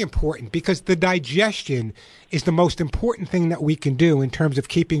really important because the digestion is the most important thing that we can do in terms of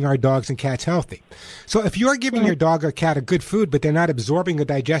keeping our dogs and cats healthy. So if you're giving your dog or cat a good food, but they're not absorbing or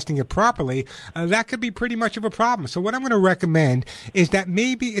digesting it properly, that could be pretty much of a problem. So what I'm going to recommend is that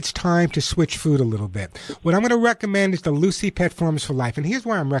maybe it's time to switch food a little bit. What I'm going to recommend is the Lucy Pet Formulas for Life, and here's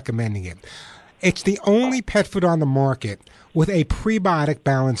why I'm recommending it. It's the only pet food on the market with a prebiotic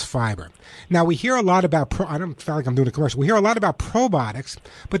balanced fiber. Now, we hear a lot about, I don't feel like I'm doing a commercial. We hear a lot about probiotics,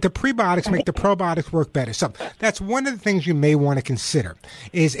 but the prebiotics make the probiotics work better. So that's one of the things you may want to consider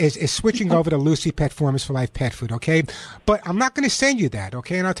is switching over to Lucy Pet Formulas for Life pet food, okay? But I'm not going to send you that,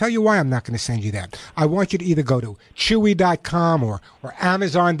 okay? And I'll tell you why I'm not going to send you that. I want you to either go to Chewy.com or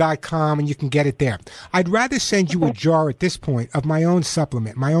Amazon.com and you can get it there. I'd rather send you a jar at this point of my own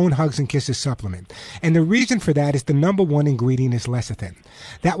supplement, my own Hugs and Kisses supplement. And the reason for that is the number one ingredient is lecithin.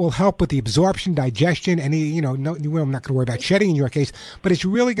 That will help with the absorption, digestion, and I'm not going to worry about shedding in your case, but it's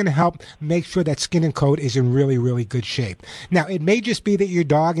really going to help make sure that skin and coat is in really, really good shape. Now, it may just be that your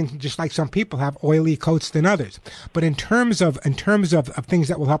dog, and just like some people, have oily coats than others. But in terms of things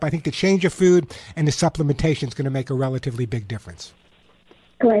that will help, I think the change of food and the supplementation is going to make a relatively big difference.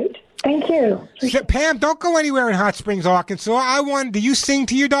 Great. Thank you. So, Pam, don't go anywhere in Hot Springs, Arkansas. Do you sing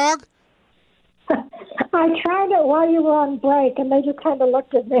to your dog? I tried it while you were on break, and they just kind of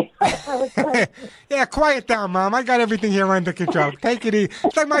looked at me. Yeah, quiet down, Mom. I got everything here under control. Take it easy.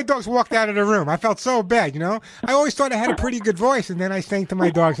 It's like my dogs walked out of the room. I felt so bad, I always thought I had a pretty good voice, and then I sang to my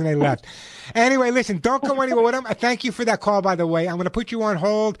dogs, and they left. Anyway, listen, don't go anywhere with them. Thank you for that call, by the way. I'm going to put you on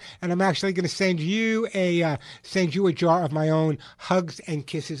hold, and I'm actually going to send you a jar of my own Hugs and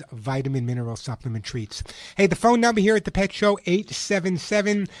Kisses vitamin mineral supplement treats. Hey, the phone number here at the Pet Show,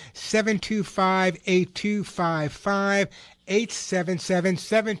 877-725-8255.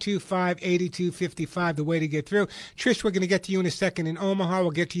 877-725-8255, the way to get through. Trish, we're going to get to you in a second in Omaha.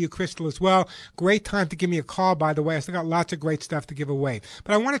 We'll get to you, Crystal, as well. Great time to give me a call, by the way. I still got lots of great stuff to give away.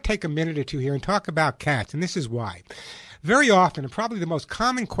 But I want to take a minute or two here and talk about cats, and this is why. Very often, and probably the most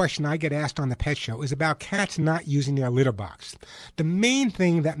common question I get asked on the Pet Show is about cats not using their litter box. The main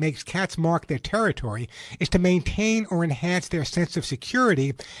thing that makes cats mark their territory is to maintain or enhance their sense of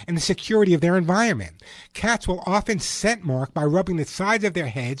security and the security of their environment. Cats will often scent mark by rubbing the sides of their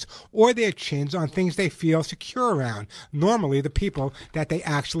heads or their chins on things they feel secure around, normally the people that they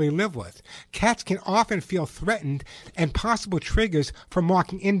actually live with. Cats can often feel threatened, and possible triggers for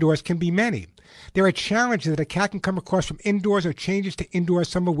marking indoors can be many. There are challenges that a cat can come across from indoors or changes to indoors,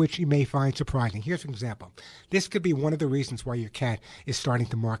 some of which you may find surprising. Here's an example. This could be one of the reasons why your cat is starting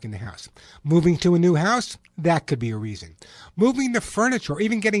to mark in the house. Moving to a new house, that could be a reason. Moving the furniture, or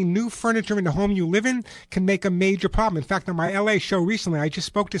even getting new furniture in the home you live in, can make a major problem. In fact, on my LA show recently, I just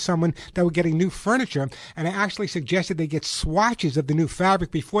spoke to someone that were getting new furniture, and I actually suggested they get swatches of the new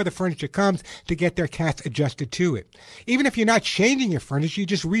fabric before the furniture comes to get their cats adjusted to it. Even if you're not changing your furniture, you're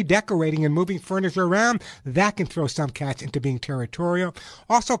just redecorating and moving furniture around, that can throw some cats into being territorial.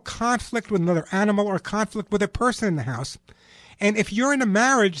 Also, conflict with another animal or conflict with a person in the house. And if you're in a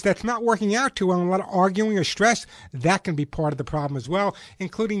marriage that's not working out too well, and a lot of arguing or stress, that can be part of the problem as well,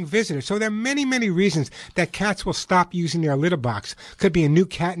 including visitors. So there are many, many reasons that cats will stop using their litter box. Could be a new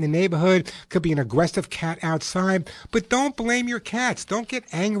cat in the neighborhood, could be an aggressive cat outside, but don't blame your cats. Don't get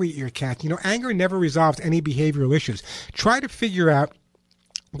angry at your cat. Anger never resolves any behavioral issues. Try to figure out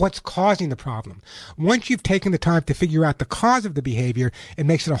what's causing the problem. Once you've taken the time to figure out the cause of the behavior, it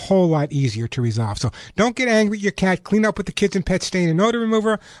makes it a whole lot easier to resolve. So don't get angry at your cat. Clean up with the kids and pet stain and odor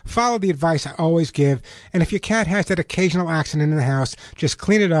remover. Follow the advice I always give. And if your cat has that occasional accident in the house, just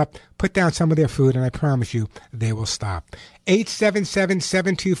clean it up, put down some of their food, and I promise you they will stop.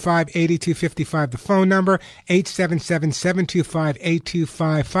 877-725-8255, the phone number,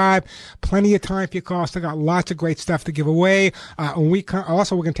 877-725-8255. Plenty of time for your calls. Still got lots of great stuff to give away. We're going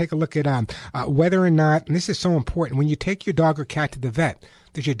to take a look at whether or not, and this is so important, when you take your dog or cat to the vet,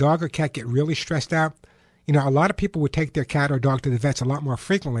 does your dog or cat get really stressed out? You know, a lot of people would take their cat or dog to the vets a lot more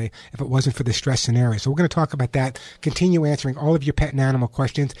frequently if it wasn't for the stress scenario. So we're going to talk about that, continue answering all of your pet and animal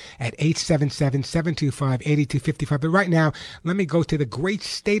questions at 877-725-8255. But right now, let me go to the great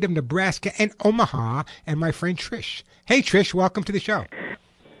state of Nebraska and Omaha and my friend Trish. Hey, Trish, welcome to the show.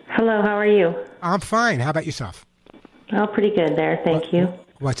 Hello, how are you? I'm fine. How about yourself? Oh, pretty good there. Thank you.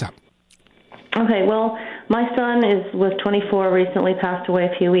 What's up? Okay, well, my son was 24, recently passed away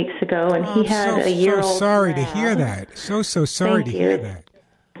a few weeks ago, and he had a year-old. So sorry lab. to hear that. So sorry to hear that.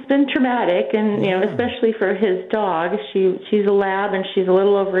 It's been traumatic, and you know, especially for his dog. She's a lab, and she's a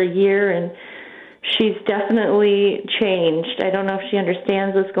little over a year, and she's definitely changed. I don't know if she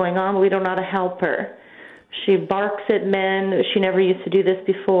understands what's going on, but we don't know how to help her. She barks at men. She never used to do this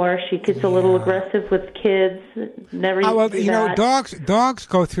before. She gets a little aggressive with kids. Never used to do that. Dogs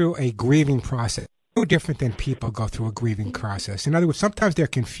go through a grieving process. No different than people go through a grieving process. In other words, sometimes they're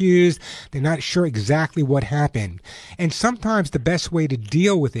confused. They're not sure exactly what happened. And sometimes the best way to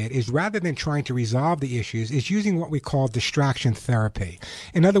deal with it is, rather than trying to resolve the issues, is using what we call distraction therapy.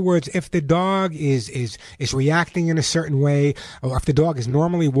 In other words, if the dog is reacting in a certain way, or if the dog is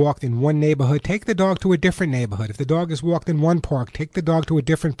normally walked in one neighborhood, take the dog to a different neighborhood. If the dog is walked in one park, take the dog to a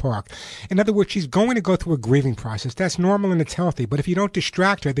different park. In other words, she's going to go through a grieving process. That's normal and it's healthy. But if you don't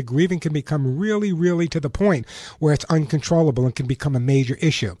distract her, the grieving can become really to the point where it's uncontrollable and can become a major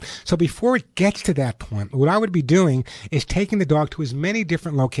issue. So before it gets to that point, what I would be doing is taking the dog to as many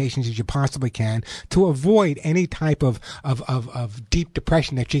different locations as you possibly can to avoid any type of deep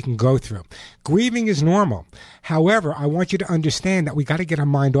depression that she can go through. Grieving is normal. However, I want you to understand that we got to get her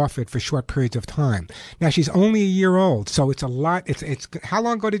mind off it for short periods of time. Now, she's only a year old, so it's a lot. It's how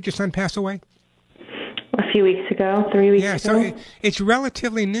long ago did your son pass away? A few weeks ago, 3 weeks ago. Yeah, so it's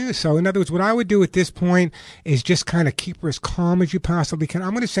relatively new. So in other words, what I would do at this point is just kind of keep her as calm as you possibly can.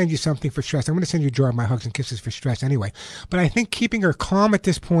 I'm going to send you something for stress. I'm going to send you a jar of my hugs and kisses for stress anyway. But I think keeping her calm at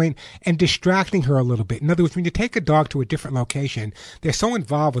this point and distracting her a little bit. In other words, when you take a dog to a different location, they're so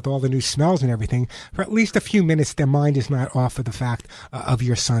involved with all the new smells and everything, for at least a few minutes, their mind is not off of the fact of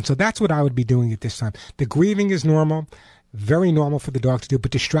your son. So that's what I would be doing at this time. The grieving is normal. Very normal for the dog to do,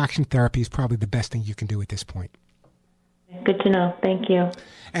 but distraction therapy is probably the best thing you can do at this point. Good to know. Thank you.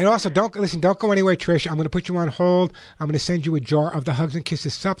 And also, don't go anywhere, Trish. I'm going to put you on hold. I'm going to send you a jar of the Hugs and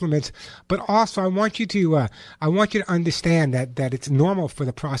Kisses supplements. But also, I want you to understand that it's normal for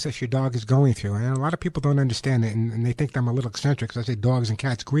the process your dog is going through. And a lot of people don't understand it, and they think I'm a little eccentric because I say dogs and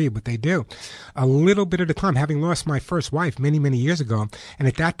cats grieve, but they do. A little bit at a time. Having lost my first wife many, many years ago, and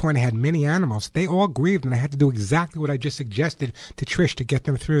at that point I had many animals, they all grieved, and I had to do exactly what I just suggested to Trish to get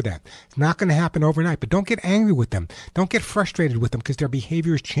them through that. It's not going to happen overnight, but don't get angry with them. Don't get frustrated with them because their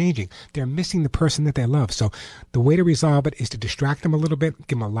behavior is changing. They're missing the person that they love. So the way to resolve it is to distract them a little bit,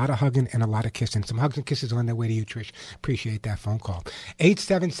 give them a lot of hugging and a lot of kissing. Some hugs and kisses on their way to you, Trish. Appreciate that phone call.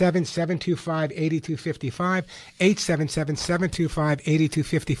 877-725-8255.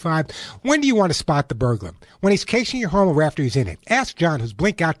 877-725-8255. When do you want to spot the burglar? When he's casing your home or after he's in it. Ask John, whose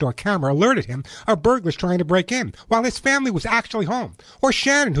Blink outdoor camera alerted him a burglar's trying to break in while his family was actually home. Or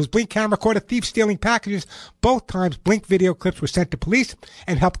Shannon, whose Blink camera caught a thief stealing packages. Both times Blink video clips were sent to police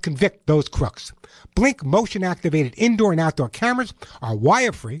and helped convict those crooks. Blink motion-activated indoor and outdoor cameras are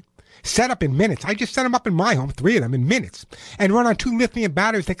wire-free, set up in minutes. I just set them up in my home, 3 of them, in minutes, and run on 2 lithium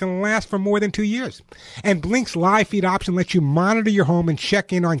batteries that can last for more than 2 years. And Blink's live feed option lets you monitor your home and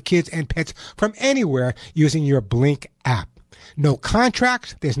check in on kids and pets from anywhere using your Blink app. No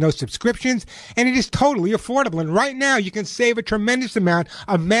contracts, there's no subscriptions, and it is totally affordable. And right now, you can save a tremendous amount,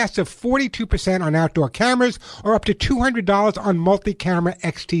 a massive 42% on outdoor cameras, or up to $200 on multi-camera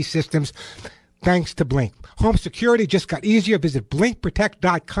XT systems, thanks to Blink. Home security just got easier. Visit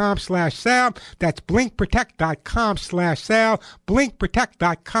blinkprotect.com/sale. That's blinkprotect.com/sale.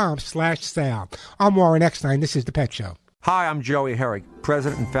 blinkprotect.com/sale. I'm Warren Eckstein. This is The Pet Show. Hi, I'm Joey Herrick,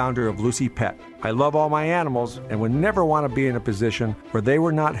 president and founder of Lucy Pet. I love all my animals and would never want to be in a position where they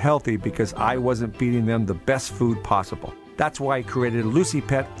were not healthy because I wasn't feeding them the best food possible. That's why I created Lucy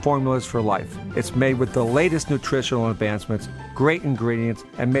Pet Formulas for Life. It's made with the latest nutritional advancements, great ingredients,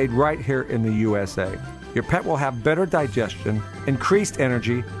 and made right here in the USA. Your pet will have better digestion, increased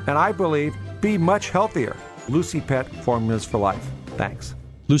energy, and I believe be much healthier. Lucy Pet Formulas for Life. Thanks.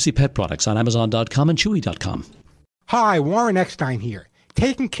 Lucy Pet products on Amazon.com and Chewy.com. Hi, Warren Eckstein here.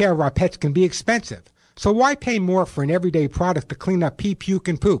 Taking care of our pets can be expensive. So why pay more for an everyday product to clean up pee, puke,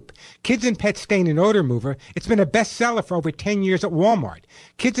 and poop? Kids and Pets Stain and Odor Remover, it's been a bestseller for over 10 years at Walmart.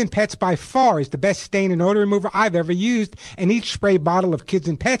 Kids and Pets by far is the best stain and odor remover I've ever used, and each spray bottle of Kids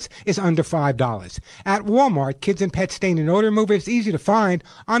and Pets is under $5. At Walmart, Kids and Pets Stain and Odor Remover is easy to find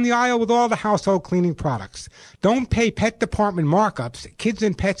on the aisle with all the household cleaning products. Don't pay pet department markups. Kids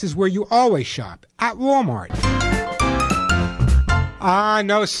and Pets is where you always shop, at Walmart.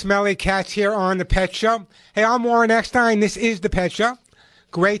 No smelly cats here on The Pet Show. Hey, I'm Warren Eckstein. This is The Pet Show.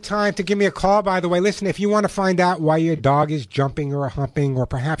 Great time to give me a call, by the way. Listen, if you want to find out why your dog is jumping or humping, or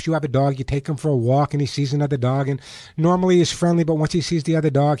perhaps you have a dog, you take him for a walk and he sees another dog, and normally he's friendly, but once he sees the other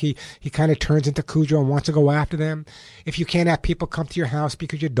dog, he kind of turns into Cujo and wants to go after them. If you can't have people come to your house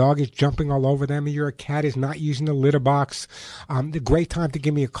because your dog is jumping all over them and your cat is not using the litter box, the great time to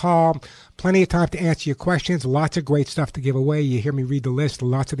give me a call. Plenty of time to answer your questions. Lots of great stuff to give away. You hear me read the list.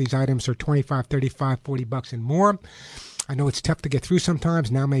 Lots of these items are $25, $35, $40 and more. I know it's tough to get through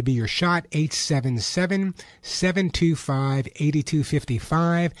sometimes. Now may be your shot.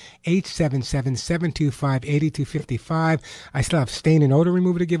 877-725-8255. 877-725-8255. I still have stain and odor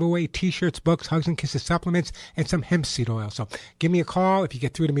remover to give away, T-shirts, books, Hugs and Kisses supplements, and some hemp seed oil. So give me a call. If you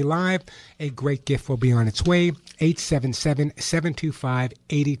get through to me live, a great gift will be on its way.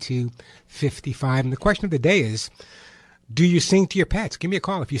 877-725-8255. And the question of the day is, do you sing to your pets? Give me a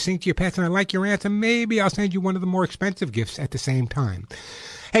call. If you sing to your pets and I like your answer, maybe I'll send you one of the more expensive gifts at the same time.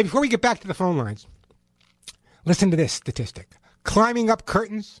 Hey, before we get back to the phone lines, listen to this statistic. Climbing up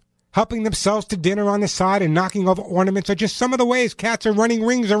curtains, helping themselves to dinner on the side, and knocking over ornaments are just some of the ways cats are running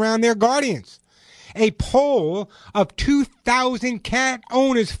rings around their guardians. A poll of 2,000 cat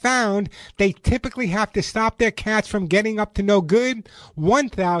owners found they typically have to stop their cats from getting up to no good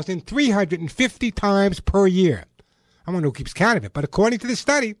 1,350 times per year. I don't know who keeps count of it, but according to the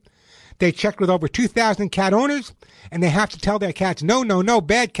study, they checked with over 2,000 cat owners, and they have to tell their cats, no, no, no,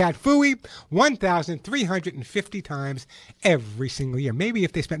 bad cat, phooey, 1,350 times every single year. Maybe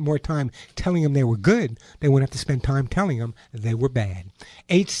if they spent more time telling them they were good, they wouldn't have to spend time telling them they were bad.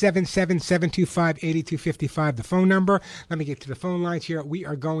 877-725-8255, the phone number. Let me get to the phone lines here. We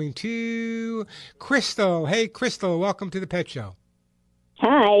are going to Crystal. Hey, Crystal, welcome to The Pet Show.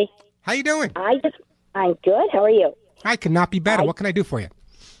 Hi. How you doing? I'm good. How are you? I could not be better. What can I do for you?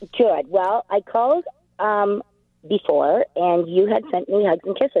 Good. Well, I called before, and you had sent me Hugs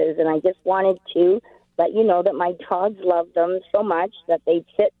and Kisses, and I just wanted to let you know that my dogs love them so much that they'd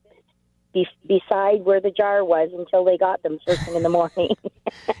sit beside where the jar was until they got them first thing in the morning.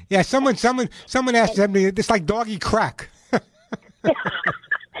 Yeah, someone asked them, it's like doggy crack.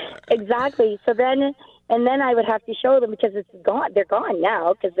 Exactly. So then I would have to show them because it's gone. They're gone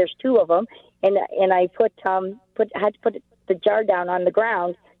now because there's two of them, and I had to put the jar down on the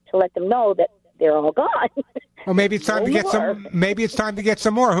ground to let them know that they're all gone. Well, maybe it's time to get some. Maybe it's time to get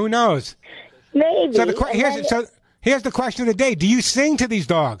some more. Who knows? Maybe. So here's the question of the day: do you sing to these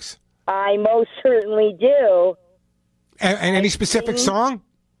dogs? I most certainly do. And any specific song?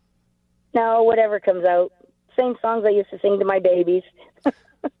 No, whatever comes out. Same songs I used to sing to my babies.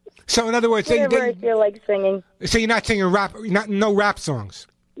 So in other words, whatever I feel like singing. So you're not singing rap? No rap songs?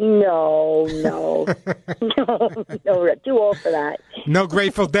 No, no, too old for that. No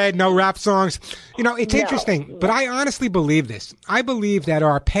Grateful Dead, no rap songs. You know, it's interesting, but I honestly believe this. I believe that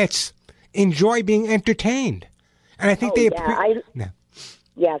our pets enjoy being entertained, and I think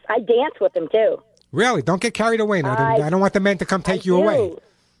Yes, I dance with them too. Really? Don't get carried away now. I don't want the men to come take you away.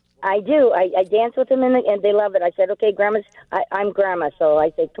 I do. I dance with them, and they love it. I said, okay, I'm Grandma, so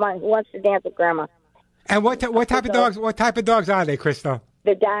I say, come on, who wants to dance with Grandma? And what type of dogs? What type of dogs are they, Crystal?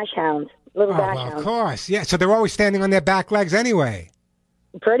 They're dash hounds, little dash hounds. Of course, yeah. So they're always standing on their back legs anyway.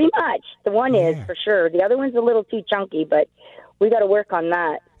 Pretty much. The one is, for sure. The other one's a little too chunky, but we got to work on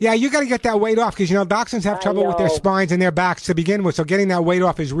that. Yeah, you got to get that weight off because, dachshunds have trouble with their spines and their backs to begin with. So getting that weight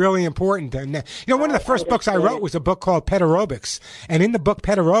off is really important. And, one of the first books I wrote was a book called Pet Aerobics. And in the book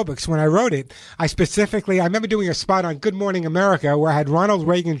Pet Aerobics, when I wrote it, I remember doing a spot on Good Morning America where I had Ronald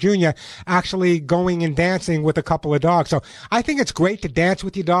Reagan Jr. actually going and dancing with a couple of dogs. So I think it's great to dance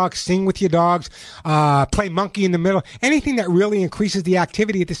with your dogs, sing with your dogs, play monkey in the middle, anything that really increases the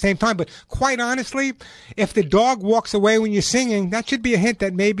activity at the same time. But quite honestly, if the dog walks away when you're singing, that should be a hint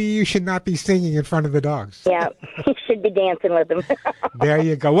that maybe you should not be singing in front of the dogs. Yeah, you should be dancing with them. There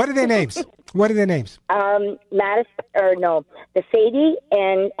you go. What are their names? The Sadie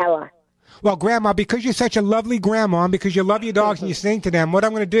and Ella. Well, Grandma, because you're such a lovely grandma, and because you love your dogs and you sing to them, what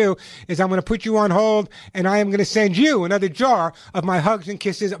I'm going to do is I'm going to put you on hold, and I am going to send you another jar of my Hugs and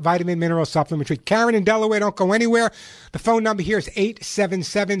Kisses vitamin mineral supplement treat. Karen in Delaware, don't go anywhere. The phone number here is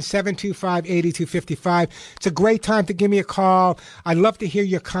 877-725-8255. It's a great time to give me a call. I'd love to hear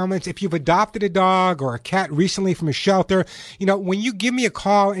your comments. If you've adopted a dog or a cat recently from a shelter, you know, when you give me a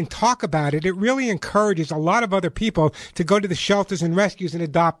call and talk about it, it really encourages a lot of other people to go to the shelters and rescues and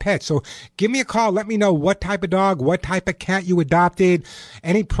adopt pets. So give me a call. Let me know what type of dog, what type of cat you adopted,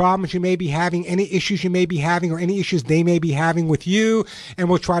 any problems you may be having, any issues you may be having, or any issues they may be having with you, and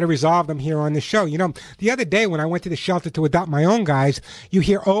we'll try to resolve them here on the show. You know, the other day when I went to the shelter to adopt my own guys, you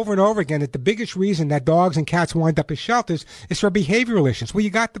hear over and over again that the biggest reason that dogs and cats wind up at shelters is for behavioral issues. Well, you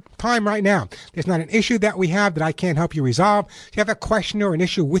got the time right now. There's not an issue that we have that I can't help you resolve. If you have a question or an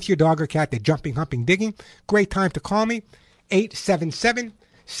issue with your dog or cat, they're jumping, humping, digging, great time to call me.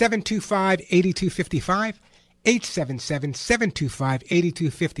 877-725-8255.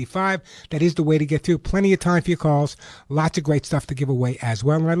 877-725-8255. That is the way to get through. Plenty of time for your calls. Lots of great stuff to give away as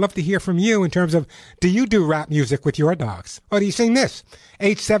well. And I'd love to hear from you in terms of, do you do rap music with your dogs? Or do you sing this?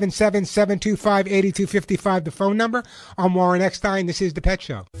 877-725-8255, the phone number. I'm Warren Eckstein. This is The Pet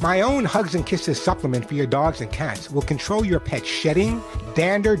Show. My own Hugs and Kisses supplement for your dogs and cats will control your pet's shedding,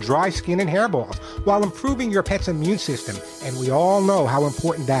 dander, dry skin, and hairballs while improving your pet's immune system. And we all know how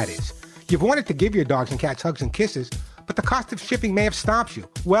important that is. You've wanted to give your dogs and cats hugs and kisses, but the cost of shipping may have stopped you.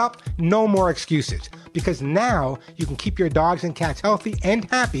 Well, no more excuses, because now you can keep your dogs and cats healthy and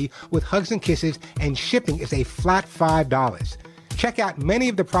happy with Hugs and Kisses, and shipping is a flat $5. Check out many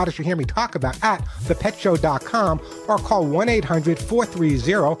of the products you hear me talk about at ThePetShow.com or call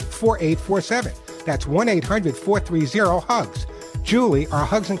 1-800-430-4847. That's 1-800-430-HUGS. Julie, our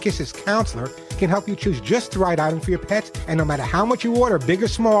Hugs and Kisses counselor, can help you choose just the right item for your pets, and no matter how much you order, big or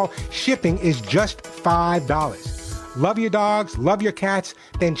small, shipping is just $5. Love your dogs, love your cats?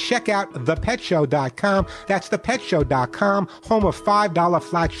 Then check out ThePetShow.com. That's ThePetShow.com, home of $5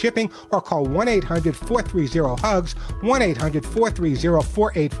 flat shipping, or call 1-800-430-HUGS,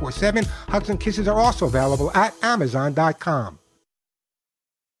 1-800-430-4847. Hugs and Kisses are also available at Amazon.com.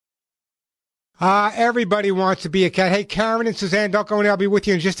 Everybody wants to be a cat. Hey, Karen and Suzanne, don't go anywhere. I'll be with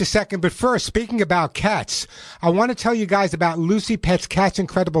you in just a second. But first, speaking about cats, I want to tell you guys about Lucy Pet's Cat's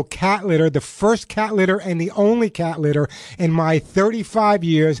Incredible Cat Litter, the first cat litter and the only cat litter in my 35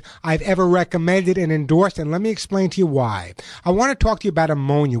 years I've ever recommended and endorsed. And let me explain to you why. I want to talk to you about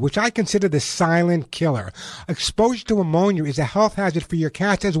ammonia, which I consider the silent killer. Exposure to ammonia is a health hazard for your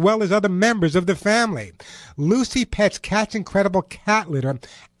cats as well as other members of the family. Lucy Pet's Cat's Incredible Cat Litter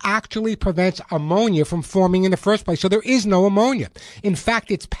actually prevents ammonia from forming in the first place. So there is no ammonia. In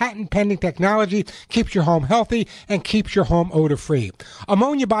fact, its patent-pending technology keeps your home healthy and keeps your home odor-free.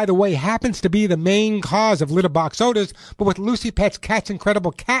 Ammonia, by the way, happens to be the main cause of litter box odors, but with Lucy Pet's Cat's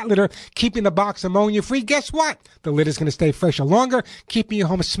Incredible Cat Litter keeping the box ammonia-free, guess what? The litter's going to stay fresher longer, keeping your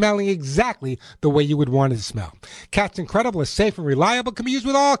home smelling exactly the way you would want it to smell. Cat's Incredible is safe and reliable, can be used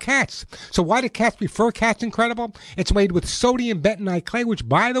with all cats. So why do cats prefer Cat's Incredible? It's made with sodium bentonite clay, which,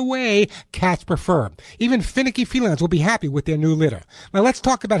 by the way, cats prefer. Even finicky felines will be happy with their new litter. Now let's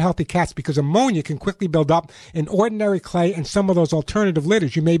talk about healthy cats, because ammonia can quickly build up in ordinary clay and some of those alternative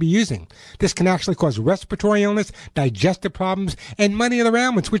litters you may be using. This can actually cause respiratory illness, digestive problems, and many other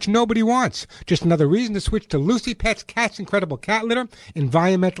ailments which nobody wants. Just another reason to switch to Lucy Pet's Cat's Incredible Cat Litter,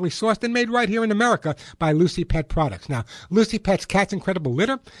 environmentally sourced and made right here in America by Lucy Pet Products. Now, Lucy Pet's Cat's Incredible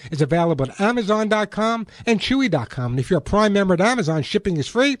Litter is available at Amazon.com and Chewy.com. And if you're a Prime member at Amazon, shipping is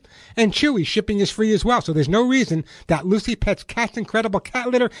free, and Chewy shipping is free as well. So there's no reason that Lucy Pet's Cat's Incredible Cat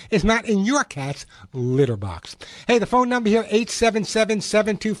Litter is not in your cat's litter box. Hey, the phone number here,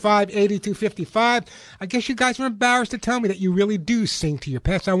 877-725-8255. I guess you guys are embarrassed to tell me that you really do sing to your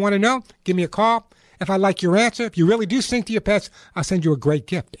pets. I want to know. Give me a call. If I like your answer, if you really do sing to your pets, I'll send you a great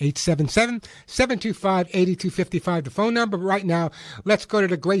gift. 877-725-8255, the phone number. But right now, let's go to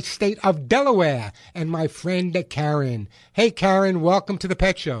the great state of Delaware and my friend Karen. Hey, Karen, welcome to the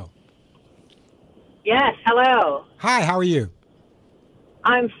Pet Show. Yes, hello. Hi, how are you?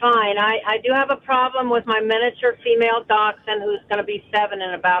 I'm fine. I do have a problem with my miniature female dachshund who's going to be 7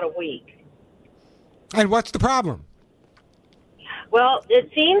 in about a week. And what's the problem? Well, it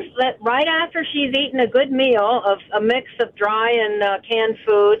seems that right after she's eaten a good meal of a mix of dry and canned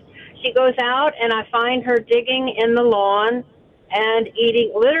food, she goes out and I find her digging in the lawn and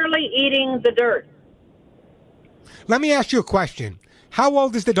literally eating the dirt. Let me ask you a question. How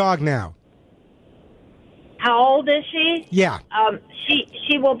old is the dog now? How old is she? Yeah.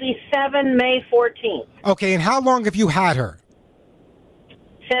 She will be 7 May 14th. Okay, and how long have you had her?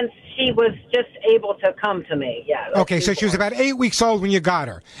 since she was just able to come to me. Yeah. Okay, so she was about 8 weeks old when you got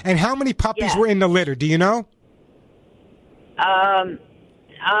her. And how many puppies were in the litter? Do you know?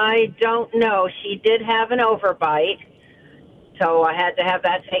 I don't know. She did have an overbite, so I had to have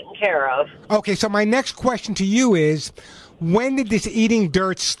that taken care of. Okay, so my next question to you is, when did this eating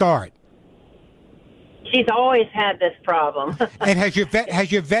dirt start? She's always had this problem. And has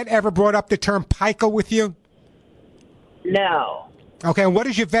your vet ever brought up the term pica with you? No. Okay, and what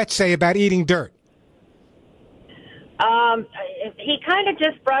does your vet say about eating dirt? He kind of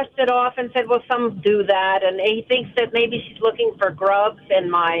just brushed it off and said, well, some do that, and he thinks that maybe she's looking for grubs in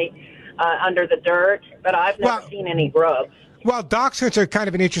my under the dirt, but I've never seen any grubs. Well, dachshunds are kind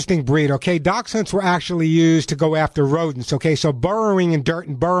of an interesting breed, okay? Dachshunds were actually used to go after rodents, okay? So burrowing in dirt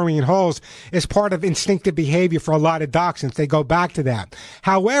and burrowing in holes is part of instinctive behavior for a lot of dachshunds. They go back to that.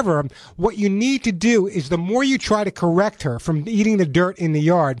 However, what you need to do is the more you try to correct her from eating the dirt in the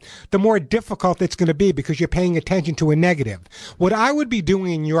yard, the more difficult it's going to be because you're paying attention to a negative. What I would be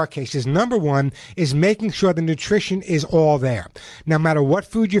doing in your case is, number one, is making sure the nutrition is all there. No matter what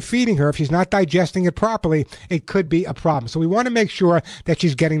food you're feeding her, if she's not digesting it properly, it could be a problem. So we want to make sure that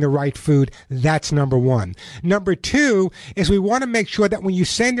she's getting the right food. That's number one. Number two is we want to make sure that when you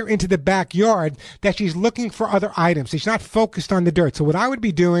send her into the backyard, that she's looking for other items. She's not focused on the dirt. So what I would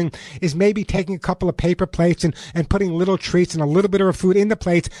be doing is maybe taking a couple of paper plates and putting little treats and a little bit of her food in the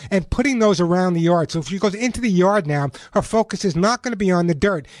plates and putting those around the yard. So if she goes into the yard now, her focus is not going to be on the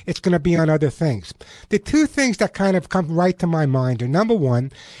dirt. It's going to be on other things. The two things that kind of come right to my mind are, number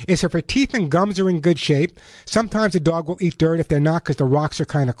one, is if her teeth and gums are in good shape. Sometimes a dog will eat dirt if they're not, because the rocks are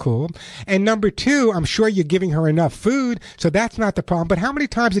kind of cool. And number two, I'm sure you're giving her enough food, so that's not the problem. But how many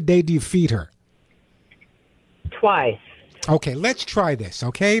times a day do you feed her? Twice. Okay, let's try this,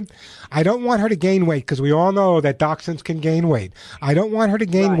 okay? I don't want her to gain weight because we all know that dachshunds can gain weight. I don't want her to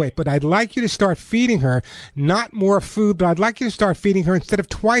gain weight, but I'd like you to start feeding her, not more food, but I'd like you to start feeding her instead of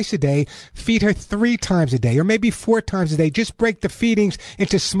twice a day, feed her 3 times a day or maybe 4 times a day. Just break the feedings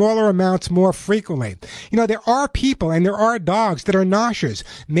into smaller amounts more frequently. You know, there are people and there are dogs that are nauseous.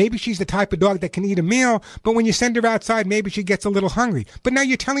 Maybe she's the type of dog that can eat a meal, but when you send her outside, maybe she gets a little hungry. But now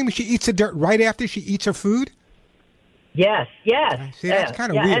you're telling me she eats the dirt right after she eats her food? Yes. See, that's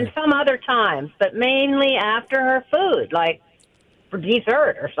kind of weird. And some other times, but mainly after her food, like for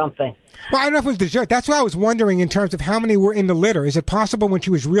dessert or something. Well, I don't know if it was dessert. That's why I was wondering in terms of how many were in the litter. Is it possible when she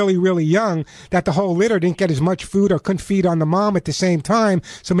was really, really young that the whole litter didn't get as much food or couldn't feed on the mom at the same time,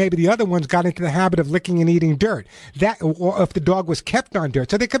 so maybe the other ones got into the habit of licking and eating dirt? That, or if the dog was kept on dirt.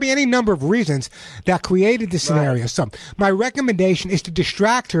 So there could be any number of reasons that created the scenario. Right. So my recommendation is to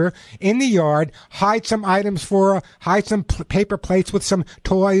distract her in the yard, hide some items for her, hide some paper plates with some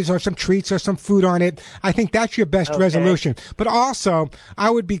toys or some treats or some food on it. I think that's your best resolution. But also,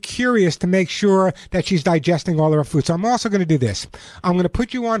 I would be curious to make sure that she's digesting all of her food. So I'm also going to do this. I'm going to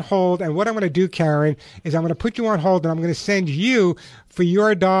put you on hold, and what I'm going to do, Karen, is I'm going to put you on hold, and I'm going to send you, for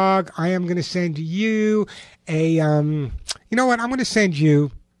your dog, I am going to send you a, you know what, I'm going to send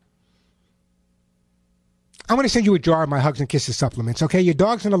you a jar of my Hugs and Kisses supplements, okay? Your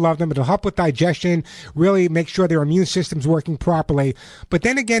dog's going to love them. It'll help with digestion, really make sure their immune system's working properly. But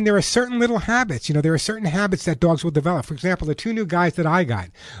then again, there are certain little habits. You know, there are certain habits that dogs will develop. For example, the 2 new guys that I got,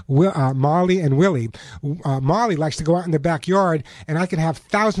 Molly and Willie. Molly likes to go out in the backyard, and I can have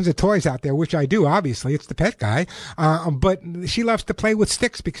thousands of toys out there, which I do, obviously. It's the pet guy. But she loves to play with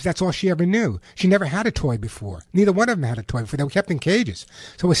sticks because that's all she ever knew. She never had a toy before. Neither one of them had a toy before. They were kept in cages.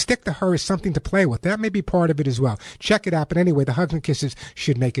 So a stick to her is something to play with. That may be part of it as well. Check it out. But anyway, the Hugs and Kisses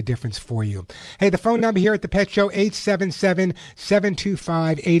should make a difference for you. Hey, the phone number here at the Pet Show,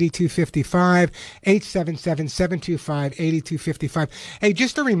 877-725-8255. 877-725-8255. Hey,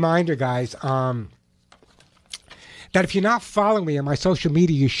 just a reminder, guys, that if you're not following me on my social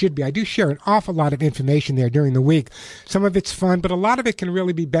media, you should be. I do share an awful lot of information there during the week. Some of it's fun, but a lot of it can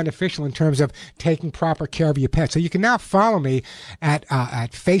really be beneficial in terms of taking proper care of your pet. So you can now follow me at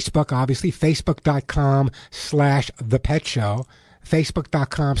Facebook, obviously, facebook.com/ThePetShow.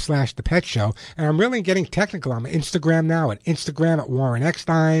 Facebook.com/ThePetShow. And I'm really getting technical. I'm on Instagram now, at Instagram at Warren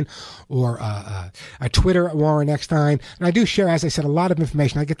Eckstein, or Twitter at Warren Eckstein. And I do share, as I said, a lot of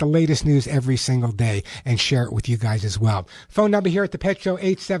information. I get the latest news every single day and share it with you guys as well. Phone number here at the Pet Show,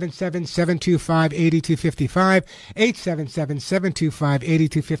 877-725-8255.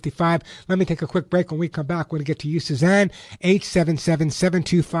 877-725-8255. Let me take a quick break. When we come back, we're going to get to you, Suzanne.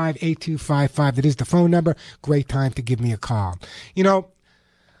 877-725-8255. That is the phone number. Great time to give me a call. You know,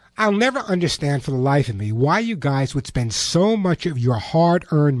 I'll never understand for the life of me why you guys would spend so much of your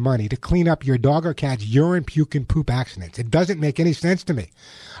hard-earned money to clean up your dog or cat's urine, puke, and poop accidents. It doesn't make any sense to me.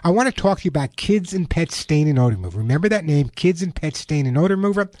 I want to talk to you about Kids and Pets Stain and Odor Remover. Remember that name, Kids and Pets Stain and Odor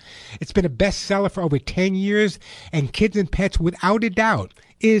Remover? It's been a bestseller for over 10 years, and Kids and Pets, without a doubt,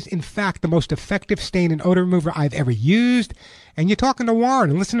 is in fact the most effective stain and odor remover I've ever used. And you're talking to Warren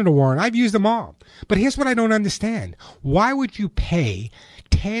and listening to Warren. I've used them all. But here's what I don't understand. Why would you pay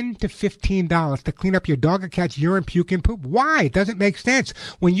 $10 to $15 to clean up your dog or cat's urine, puke, and poop? Why? It doesn't make sense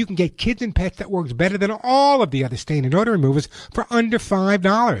when you can get Kids and Pets that works better than all of the other stain and odor removers for under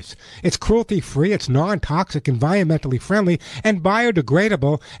 $5. It's cruelty-free, it's non-toxic, environmentally friendly, and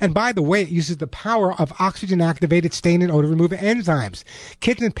biodegradable. And by the way, it uses the power of oxygen-activated stain and odor remover enzymes.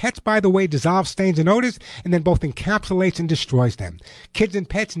 Kids and Pets, by the way, dissolve stains and odors and then both encapsulates and destroys them. Kids and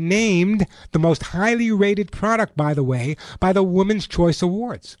Pets named the most highly rated product, by the way, by the Women's Choice Awards.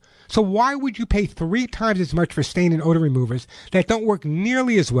 So why would you pay 3 times as much for stain and odor removers that don't work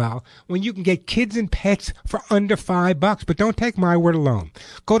nearly as well when you can get Kids and Pets for under $5? But don't take my word alone.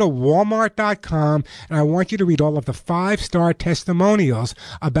 Go to Walmart.com and I want you to read all of the 5-star testimonials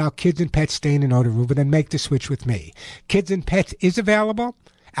about Kids and Pets stain and odor remover, then make the switch with me. Kids and Pets is available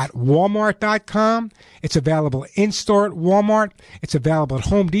at Walmart.com. It's available in-store at Walmart. It's available at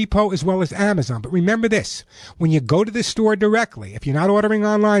Home Depot as well as Amazon. But remember this, when you go to the store directly, if you're not ordering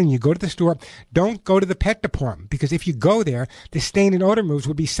online and you go to the store, don't go to the pet department, because if you go there, the stain and odor removers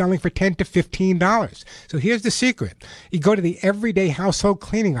would be selling for $10 to $15. So here's the secret. You go to the everyday household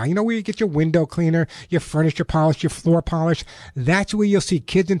cleaning aisle. You know where you get your window cleaner, your furniture polish, your floor polish? That's where you'll see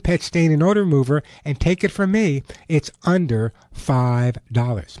Kids and Pets stain and odor remover, and take it from me, it's under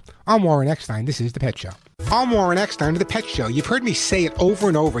 $5. I'm Warren Eckstein. This is The Pet Show. I'm Warren Eckstein of The Pet Show. You've heard me say it over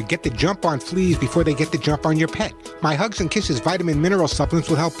and over. Get the jump on fleas before they get the jump on your pet. My Hugs and Kisses vitamin mineral supplements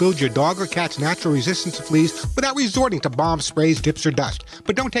will help build your dog or cat's natural resistance to fleas without resorting to bombs, sprays, dips, or dust.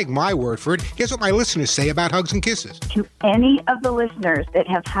 But don't take my word for it. Here's what my listeners say about Hugs and Kisses. To any of the listeners that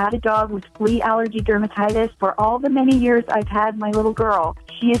have had a dog with flea allergy dermatitis, for all the many years I've had my little girl,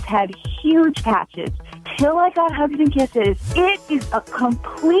 she has had huge patches. Till I got Hugs and Kisses, it is a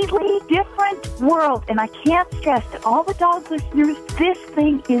completely different world, and I can't stress to all the dog listeners, this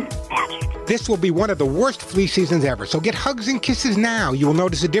thing is magic. This will be one of the worst flea seasons ever, so get Hugs and Kisses now. You will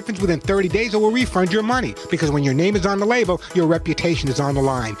notice a difference within 30 days or we'll refund your money, because when your name is on the label, your reputation is on the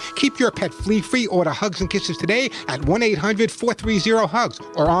line. Keep your pet flea-free. Order Hugs and Kisses today at 1-800-430-HUGS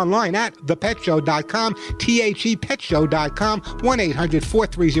or online at ThePetShow.com, ThePetShow.com,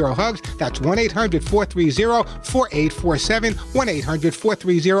 1-800-430-HUGS. That's 1-800-430-4847,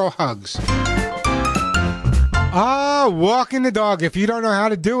 1-800-430-HUGS. Walking the dog. If you don't know how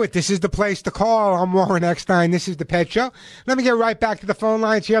to do it, this is the place to call. I'm Warren Eckstein. This is The Pet Show. Let me get right back to the phone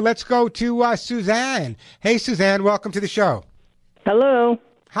lines here. Let's go to Suzanne. Hey, Suzanne, welcome to the show. Hello.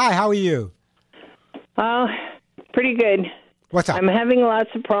 Hi, how are you? Pretty good. What's up? I'm having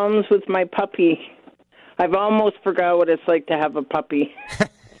lots of problems with my puppy. I've almost forgot what it's like to have a puppy.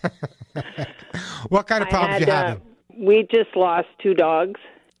 What kind of problems you having? We just lost 2 dogs.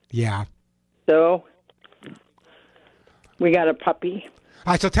 Yeah. So we got a puppy.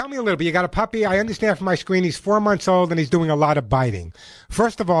 All right, so tell me a little bit. You got a puppy. I understand from my screen he's 4 months old and he's doing a lot of biting.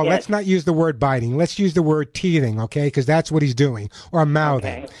 First of all, Let's not use the word biting. Let's use the word teething, okay? Because that's what he's doing, or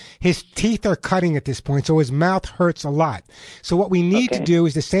mouthing. Okay. His teeth are cutting at this point, so his mouth hurts a lot. So what we need to do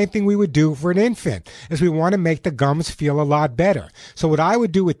is the same thing we would do for an infant, is we want to make the gums feel a lot better. So what I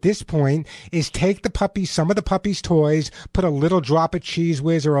would do at this point is take some of the puppy's toys, put a little drop of Cheese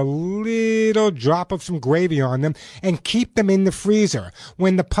Whiz or a little drop of some gravy on them, and keep them in the freezer.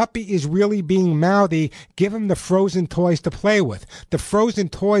 When the puppy is really being mouthy, give him the frozen toys to play with. The frozen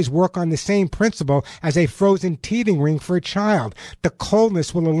toys work on the same principle as a frozen teething ring for a child. The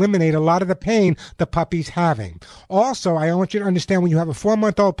coldness will eliminate a lot of the pain the puppy's having. Also, I want you to understand, when you have a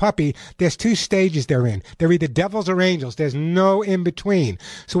 4-month-old puppy, there's 2 stages they're in. They're either devils or angels. There's no in between.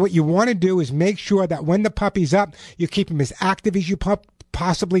 So what you want to do is make sure that when the puppy's up, you keep him as active as you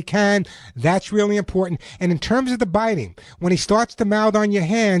possibly can. That's really important. And in terms of the biting, when he starts to mouth on your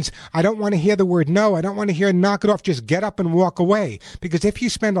hands, I don't want to hear the word no. I don't want to hear knock it off. Just get up and walk away. Because if you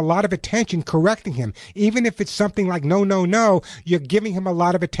spend a lot of attention correcting him, even if it's something like no, no, no, you're giving him a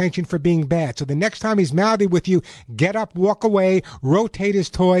lot of attention for being bad. So the next time he's mouthy with you, get up, walk away, rotate his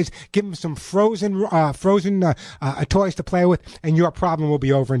toys, give him some frozen toys to play with, and your problem will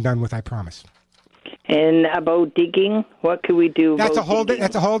be over and done with, I promise. And about digging, what can we do? That's a whole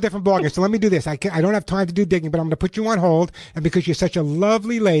different ballgame. So let me do this. I don't have time to do digging, but I'm going to put you on hold. And because you're such a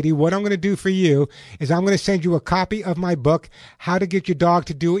lovely lady, what I'm going to do for you is I'm going to send you a copy of my book, How to Get Your Dog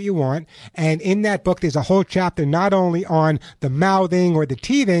to Do What You Want. And in that book, there's a whole chapter not only on the mouthing or the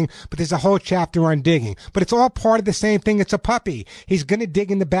teething, but there's a whole chapter on digging. But it's all part of the same thing. It's a puppy. He's going to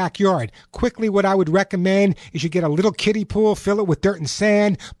dig in the backyard. Quickly, what I would recommend is you get a little kiddie pool, fill it with dirt and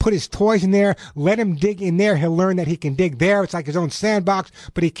sand, put his toys in there, let him dig in there. He'll learn that he can dig there. It's like his own sandbox,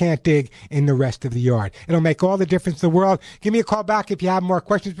 but he can't dig in the rest of the yard. It'll make all the difference in the world. Give me a call back if you have more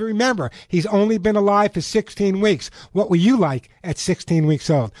questions. But remember, he's only been alive for 16 weeks. What were you like at 16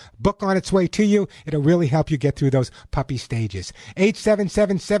 weeks old? Book on its way to you. It'll really help you get through those puppy stages.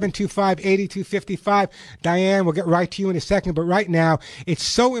 877-725-8255. Diane, we'll get right to you in a second. But right now, it's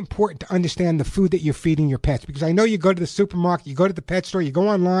so important to understand the food that you're feeding your pets, because I know you go to the supermarket, you go to the pet store, you go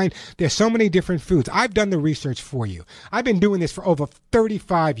online. There's so many different foods. I've done the research for you. I've been doing this for over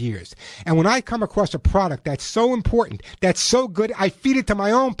 35 years. And when I come across a product that's so important, that's so good, I feed it to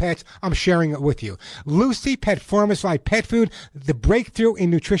my own pets, I'm sharing it with you. Lucy Pet Formified Pet Food, the breakthrough in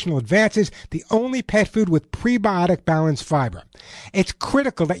nutritional advances, the only pet food with prebiotic balanced fiber. It's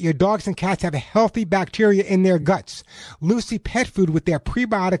critical that your dogs and cats have a healthy bacteria in their guts. Lucy Pet Food with their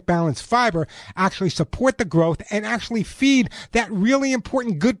prebiotic balanced fiber actually support the growth and actually feed that really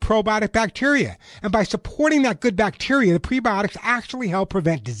important good probiotic bacteria. And by supporting that good bacteria, the prebiotics actually help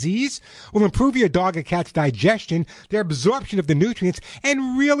prevent disease, will improve your dog and cat's digestion, their absorption of the nutrients,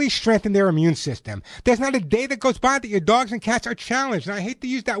 and really strengthen their immune system. There's not a day that goes by that your dogs and cats are challenged. And I hate to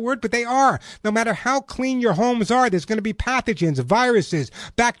use that word, but they are. No matter how clean your homes are, there's going to be pathogens, viruses,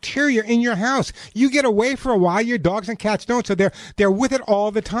 bacteria in your house. You get away for a while, your dogs and cats don't, so they're with it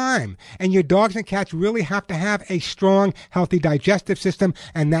all the time. And your dogs and cats really have to have a strong, healthy digestive system,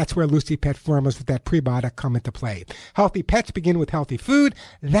 and that's where Lucy Pet Formulas with that prebiotic come into play. Healthy pets begin with healthy food.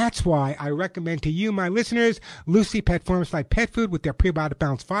 That's why I recommend to you, my listeners, Lucy Pet Formified Pet Food with their prebiotic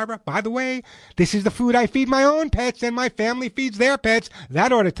balanced fiber. By the way, this is the food I feed my own pets, and my family feeds their pets.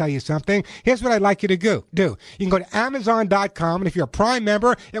 That ought to tell you something. Here's what I'd like you to do. You can go to Amazon.com, and if you're a Prime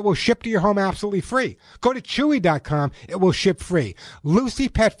member, it will ship to your home absolutely free. Go to Chewy.com. It will ship free. Lucy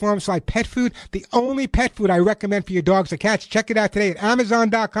Pet Formified Pet Food, the only pet food I recommend for your dogs or cats. Check it out today at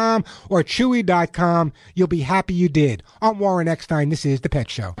Amazon.com or Chewy.com. You'll be happy you did. I'm Warren Eckstein. This is The Pet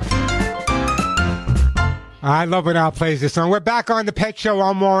Show. I love when Al plays this song. We're back on The Pet Show.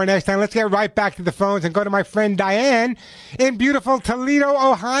 I'm Warren Eckstein. Let's get right back to the phones and go to my friend Diane in beautiful Toledo,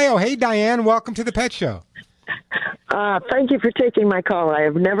 Ohio. Hey, Diane. Welcome to The Pet Show. Thank you for taking my call. I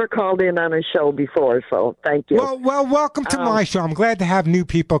have never called in on a show before, so thank you. Well, welcome to my show. I'm glad to have new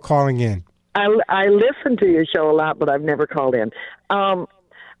people calling in. I listen to your show a lot, but I've never called in. I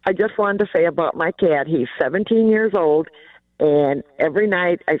just wanted to say about my cat. He's 17 years old, and every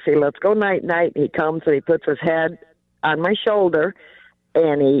night I say, let's go night-night. He comes and he puts his head on my shoulder,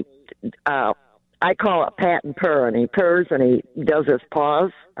 and I call it pat and purr, and he purrs and he does his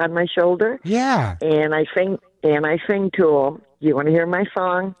paws on my shoulder. Yeah. And I sing to him. You want to hear my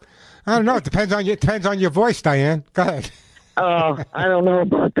song? I don't know. It depends on your voice, Diane. Go ahead. Oh, I don't know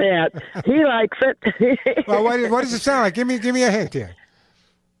about that. He likes it. Well, what does it sound like? Give me a hint here.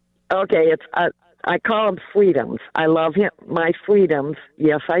 Okay, I call him Sweetums. I love him, my Sweetums.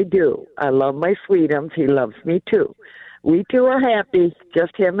 Yes, I do. I love my Sweetums. He loves me too. We two are happy,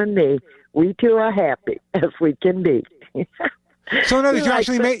 just him and me. We two are happy as we can be. So in other words,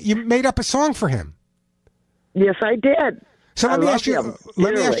 you made up a song for him. Yes, I did. So let me ask you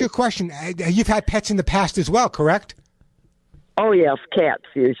a question. You've had pets in the past as well, correct? Oh yes, cats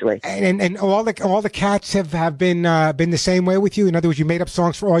usually. And all the cats have been the same way with you. In other words, you made up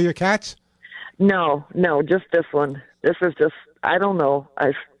songs for all your cats? No, just this one. This is just, I don't know.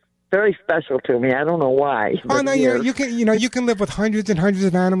 It's very special to me. I don't know why. Oh no, you can live with hundreds and hundreds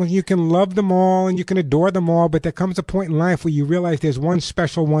of animals. You can love them all and you can adore them all. But there comes a point in life where you realize there's one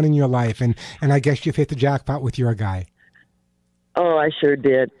special one in your life, and I guess you've hit the jackpot with your guy. Oh, I sure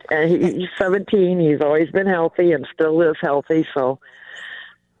did. And he's 17. He's always been healthy and still is healthy, so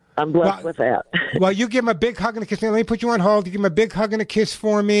I'm blessed with that. Well, you give him a big hug and a kiss. Let me put you on hold. You give him a big hug and a kiss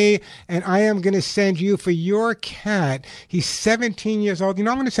for me, and I am going to send you for your cat. He's 17 years old. I'm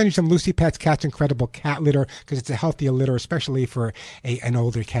going to send you some Lucy Pet's Cat's Incredible Cat Litter because it's a healthier litter, especially for an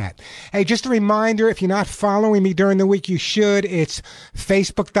older cat. Hey, just a reminder, if you're not following me during the week, you should. It's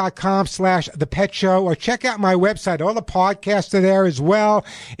facebook.com/ThePetShow, or check out my website. All the podcasts are there as well.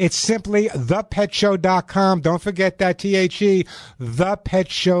 It's simply ThePetShow.com. Don't forget that, THE,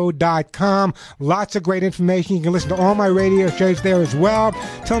 ThePetShow.com. ThePetShow.com. Lots of great information. You can listen to all my radio shows there as well.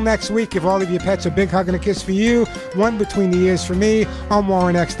 Till next week, give all of your pets a big hug and a kiss for you, one between the ears for me. I'm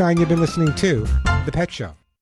Warren Eckstein. You've been listening to The Pet Show.